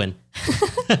 I win.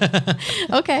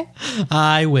 Okay.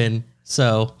 I win.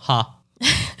 So, ha.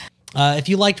 If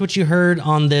you liked what you heard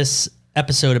on this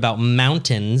episode about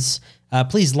mountains,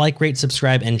 please like, rate,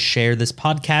 subscribe, and share this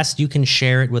podcast. You can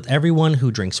share it with everyone who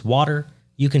drinks water.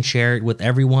 You can share it with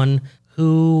everyone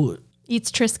who... Eats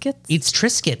Triscuits. Eats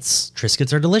Triscuits.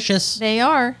 Triscuits are delicious. They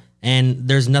are. And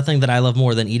there's nothing that I love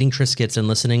more than eating Triscuits and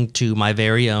listening to my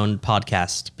very own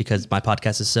podcast because my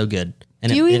podcast is so good. And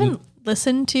do you even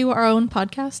listen to our own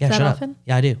podcast that often?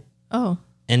 Yeah, I do. Oh.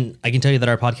 And I can tell you that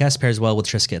our podcast pairs well with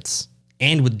Triscuits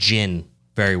and with gin.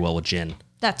 Very well with gin.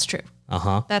 That's true.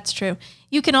 Uh-huh. That's true.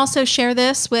 You can also share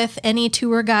this with any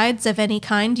tour guides of any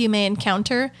kind you may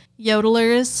encounter,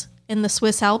 yodelers in the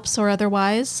Swiss Alps or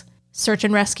otherwise, search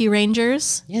and rescue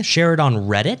rangers. Yeah, share it on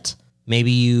Reddit.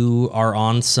 Maybe you are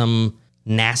on some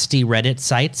nasty Reddit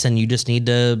sites and you just need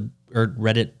to, or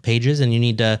Reddit pages, and you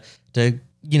need to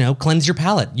you know, cleanse your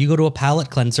palate. You go to a palate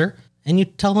cleanser and you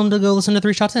tell them to go listen to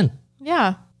 3 Shots In.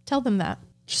 Yeah, tell them that.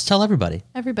 Just tell everybody.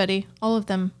 Everybody, all of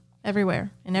them,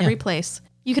 everywhere, in every place.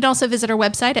 You can also visit our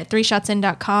website at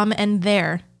 3shotsin.com, and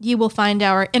there you will find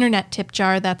our internet tip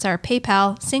jar. That's our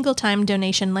PayPal single-time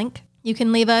donation link. You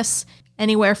can leave us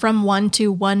anywhere from $1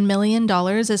 to $1 million,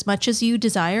 as much as you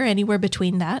desire, anywhere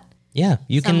between that. Yeah,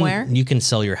 you Somewhere. can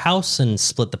sell your house and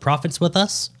split the profits with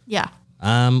us. Yeah.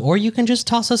 Or you can just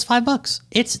toss us $5.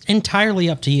 It's entirely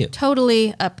up to you.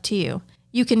 Totally up to you.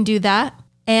 You can do that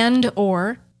and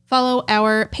or follow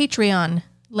our Patreon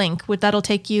link. That'll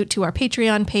take you to our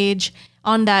Patreon page.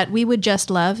 On that, we would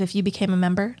just love if you became a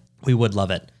member. We would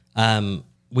love it.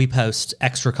 We post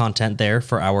extra content there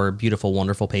for our beautiful,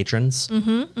 wonderful patrons,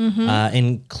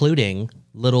 including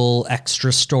little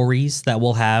extra stories that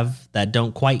we'll have that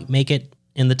don't quite make it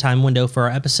in the time window for our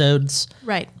episodes.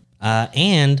 Right.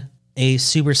 And a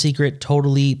super secret,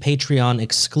 totally Patreon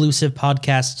exclusive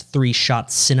podcast, 3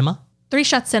 Shot Cinema. 3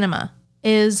 Shot Cinema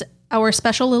is our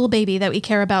special little baby that we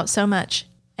care about so much.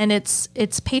 And it's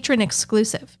patron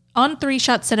exclusive. On 3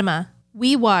 Shot Cinema,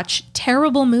 we watch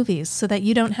terrible movies so that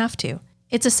you don't have to.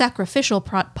 It's a sacrificial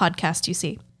podcast, you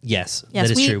see. Yes, that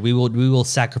is true. We will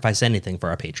sacrifice anything for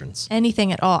our patrons.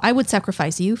 Anything at all. I would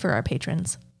sacrifice you for our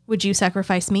patrons. Would you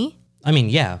sacrifice me? I mean,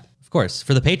 yeah, of course.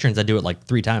 For the patrons, I do it like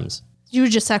 3 times. You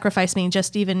would just sacrifice me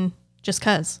just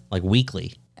cause. Like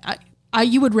weekly.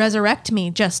 You would resurrect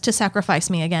me just to sacrifice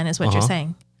me again is what you're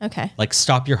saying. Okay. Like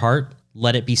stop your heart,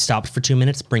 let it be stopped for 2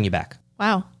 minutes, bring you back.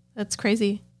 Wow. That's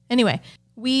crazy. Anyway,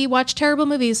 we watch terrible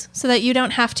movies so that you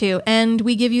don't have to. And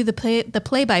we give you the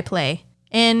play-by-play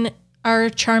in our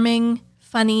charming,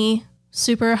 funny,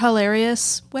 super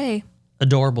hilarious way.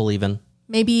 Adorable even.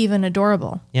 Maybe even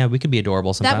adorable. Yeah, we could be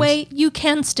adorable sometimes. That way you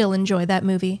can still enjoy that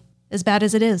movie, as bad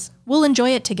as it is. We'll enjoy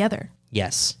it together.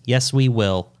 Yes. Yes, we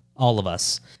will. All of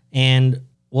us. And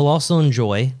we'll also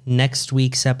enjoy next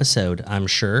week's episode, I'm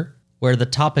sure, where the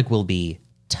topic will be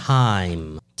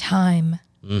time. Time.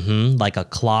 Like a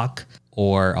clock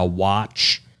or a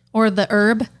watch. Or the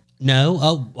herb. No.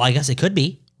 Oh, well, I guess it could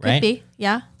be, right? Could be,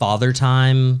 yeah. Father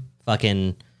Time,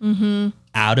 fucking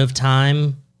Out of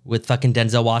Time with fucking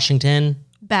Denzel Washington.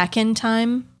 Back in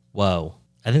Time. Whoa.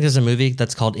 I think there's a movie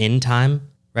that's called In Time,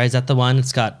 right? Is that the one?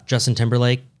 It's got Justin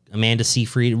Timberlake, Amanda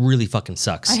Seyfried. It really fucking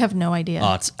sucks. I have no idea.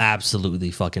 Oh, it's absolutely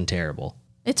fucking terrible.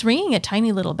 It's ringing a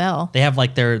tiny little bell. They have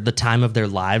like the time of their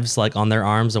lives like on their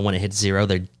arms, and when it hits 0,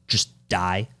 they just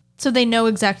die. So they know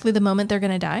exactly the moment they're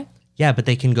going to die? Yeah, but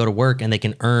they can go to work and they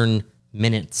can earn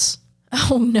minutes.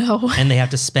 Oh, no. And they have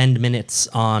to spend minutes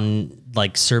on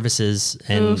like services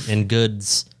and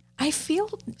goods. I feel...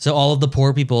 So all of the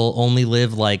poor people only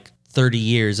live like 30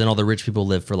 years and all the rich people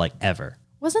live for like ever.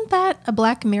 Wasn't that a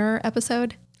Black Mirror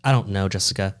episode? I don't know,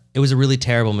 Jessica. It was a really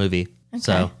terrible movie. Okay.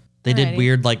 So they did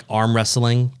weird like arm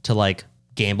wrestling to like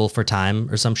gamble for time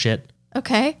or some shit.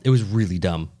 Okay. It was really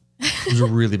dumb. It was a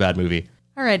really bad movie.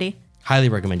 Alrighty. Highly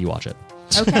recommend you watch it.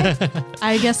 Okay.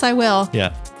 I guess I will.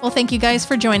 Yeah. Well, thank you guys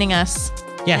for joining us.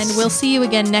 Yes. And we'll see you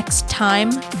again next time.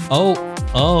 Oh.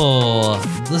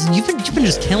 Listen, you've been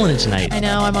just killing it tonight. I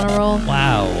know, I'm on a roll.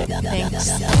 Wow.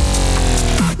 Thanks.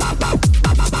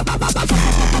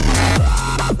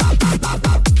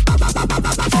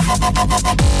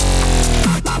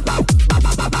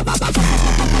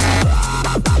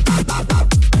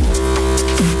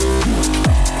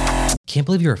 Can't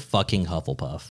believe you're a fucking Hufflepuff.